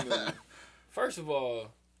ass time. First of all,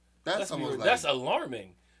 That's almost like that's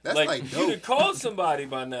alarming. that's like like you dope. could call somebody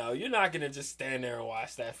by now. You're not gonna just stand there and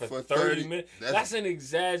watch that for 30 minutes. That's an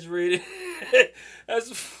exaggerated.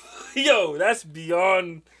 That's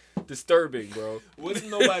beyond disturbing, bro. What if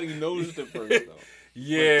nobody noticed it first, though?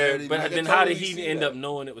 Yeah, 30 but minutes. then I how did totally he see end that. up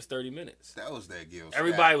knowing it was 30 minutes? That was that Gil.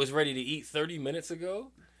 Everybody was ready to eat 30 minutes ago.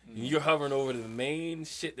 And you're hovering over the main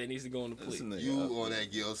shit that needs to go on the plate. You on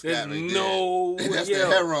that Gil There's Scott right no, there. That's yo, the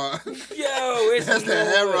heron. Yo, it's That's the no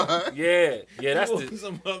heron. way. Yeah, that's the.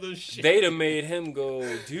 Some other shit. They'd have made him go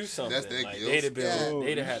do something. That's that Like Gil they'd have been. Scott.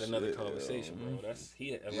 They'd have had another conversation, bro. That's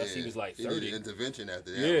unless he was like He needed 30. intervention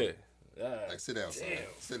after that. Yeah. Like, sit down, son. Damn.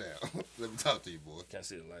 Sit down. Let me talk to you, boy. Can't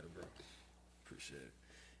see the lighter, bro. Appreciate it.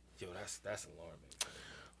 Yo, that's alarming.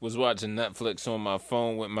 Was watching Netflix on my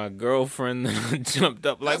phone with my girlfriend, and I jumped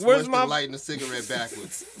up like, That's "Where's worse my?" than lighting a cigarette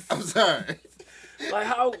backwards. I'm sorry. Like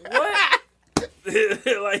how? What?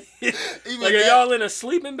 like Even are that- y'all in a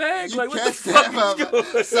sleeping bag? You Like what the can't fuck is going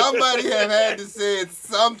on? Somebody have had to say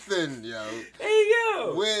something, yo. Hey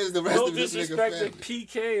yo. Where is the rest No of this nigga disrespect to family?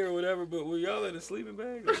 PK or whatever, but were y'all in a sleeping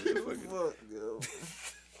bag? Like, what the fuck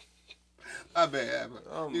is- I bet.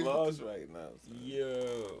 I'm lost right now.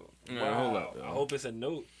 Yo. Man, Wow. hold up, yo. I hope it's a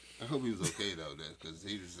note. I hope he was okay though, because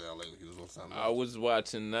he just sounded like he was on something I else. was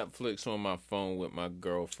watching Netflix on my phone with my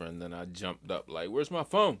girlfriend, and I jumped up like, "Where's my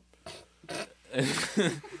phone?"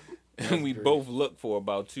 And we great. both looked for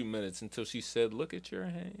about 2 minutes until she said, "Look at your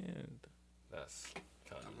hand." That's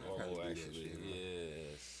kind of kinda normal, do that actually. shit,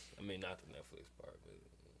 Yes. I mean, not the Netflix part,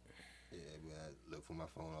 but Yeah, but I look for my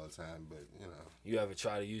phone all the time, but you know. you ever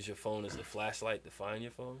try to use your phone as the flashlight to find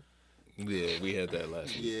your phone? Yeah, we had that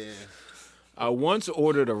last week. Yeah. I once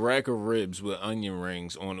ordered a rack of ribs with onion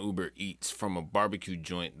rings on Uber Eats from a barbecue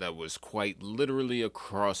joint that was quite literally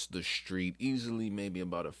across the street, easily maybe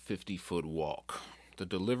about a 50-foot walk. The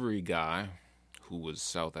delivery guy, who was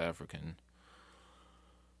South African,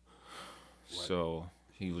 so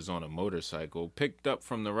he was on a motorcycle, picked up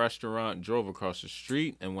from the restaurant, drove across the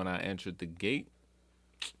street, and when I entered the gate,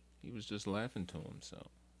 he was just laughing to himself.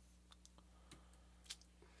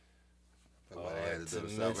 Somebody had to do the To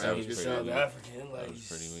South mention African he's shit. South African, like That was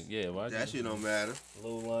pretty weak. Yeah, why? That shit don't matter.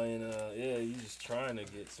 low lion. Yeah, you just trying to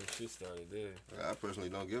get some shit started there. I personally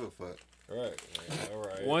don't give a fuck. Right. All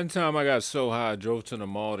right. One time I got so high I drove to the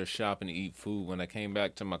mall to shop and eat food. When I came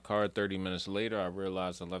back to my car 30 minutes later, I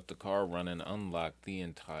realized I left the car running unlocked the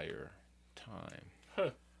entire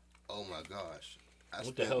time. Oh my gosh. I What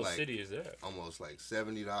spent the hell like city is that? almost like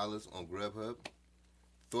 $70 on Grubhub.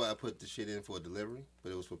 Thought I put the shit in for delivery,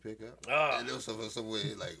 but it was for pickup. Ah. And it was somewhere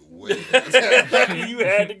like way You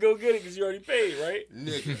had to go get it because you already paid, right?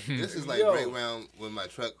 Nigga, this is like Yo. right around when my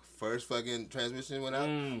truck first fucking transmission went out.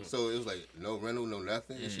 So it was like no rental, no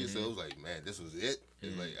nothing and shit. So it was like, man, this was it.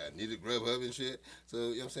 It's like I needed Grubhub and shit. So you know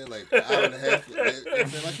what I'm saying? Like an hour and a half. You know what I'm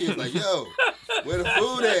saying? My kid's like, yo, where the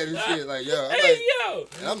food at and shit? Like, yo, I'm Hey, like, yo.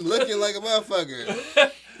 and I'm looking like a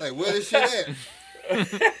motherfucker. Like, where this shit at?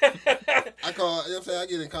 I call, you know what I'm saying? I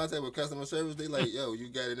get in contact with customer service. They like, yo, you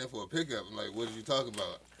got it in for a pickup. I'm like, what did you talk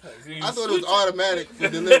about? I thought it was automatic for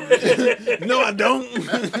delivery. No, I don't.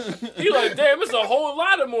 You like, damn, it's a whole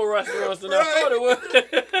lot of more restaurants than I thought it was.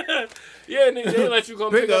 Yeah, nigga, they let you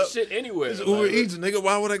come pick up shit anywhere. Like, nigga.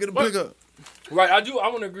 Why would I get a pickup? Right, I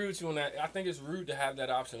want to agree with you on that. I think it's rude to have that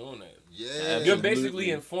option on there. Yeah. You're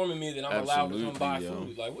basically informing me that I'm allowed to come buy Absolutely, yo.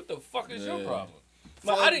 food. Like, what the fuck is your Yeah. problem?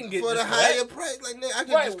 Like, I didn't get for this the for that. higher price. Like, nigga, I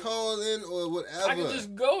can Right. just call in or whatever. I can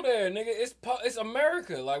just go there, nigga. It's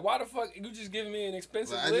America. Like, why the fuck you just giving me an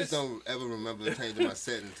expensive But I list? just don't ever remember changing my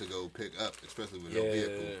setting to go pick up, especially with no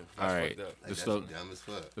vehicle. that's All right. fucked up. Like, This that's the- dumb as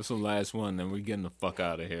fuck. This is the last one, then we're getting the fuck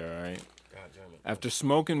out of here, all right? God damn it. After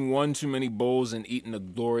smoking one too many bowls and eating a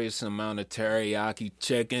glorious amount of teriyaki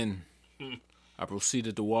chicken, I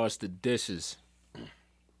proceeded to wash the dishes.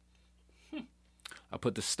 I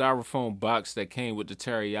put the styrofoam box that came with the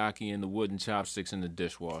teriyaki and the wooden chopsticks in the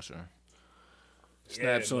dishwasher.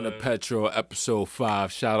 Snaps on the Petrol, episode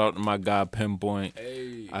 5. Shout out to my guy Pinpoint.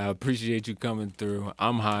 Hey. I appreciate you coming through.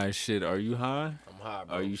 I'm high as shit. Are you high? I'm high,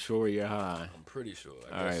 bro. Are you sure you're high? I'm pretty sure.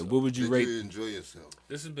 All right. So. What would you Did rate? you enjoy yourself?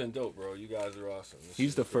 This has been dope, bro. You guys are awesome.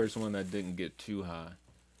 He's the first one that didn't get too high.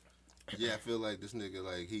 Yeah, I feel like this nigga,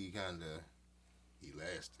 like, he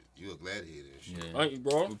lasted. You a gladiator and shit. Yeah. Thank you,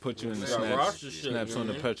 bro. We'll put you in the Yeah, snaps, roster shit, snaps on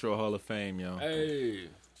the man. Petrol Hall of Fame, yo. Hey.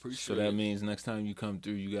 Appreciate So that means next time you come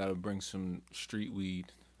through, you gotta bring some street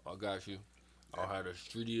weed. I got you. I'll have the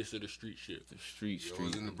streetiest of the street shit. The street. Yo,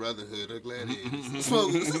 was in the brotherhood of gladiators.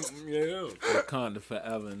 Smokers. Yeah. Wakanda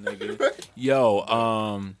forever, nigga. Yo,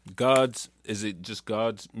 is it just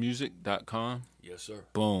godsmusic.com? Yes, sir.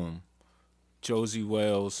 Boom. Josie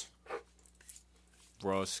Wales.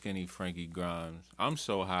 Raw Skinny Frankie Grimes. I'm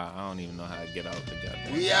so high, I don't even know how to get out the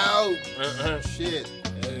goddamn. We out. Shit.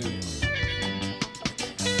 Hey.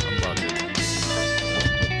 I'm about to.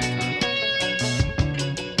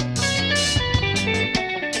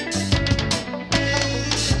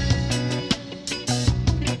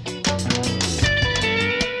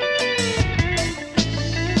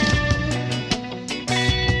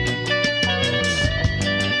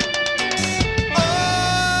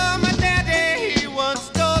 Oh, my daddy, he once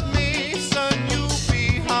told me, son, you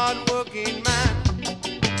be hard-working man.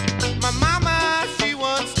 My mama, she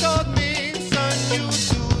once told me, son, you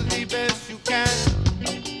do the best you can.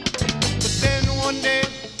 But then one day,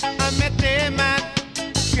 I met a man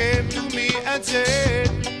who came to me and said,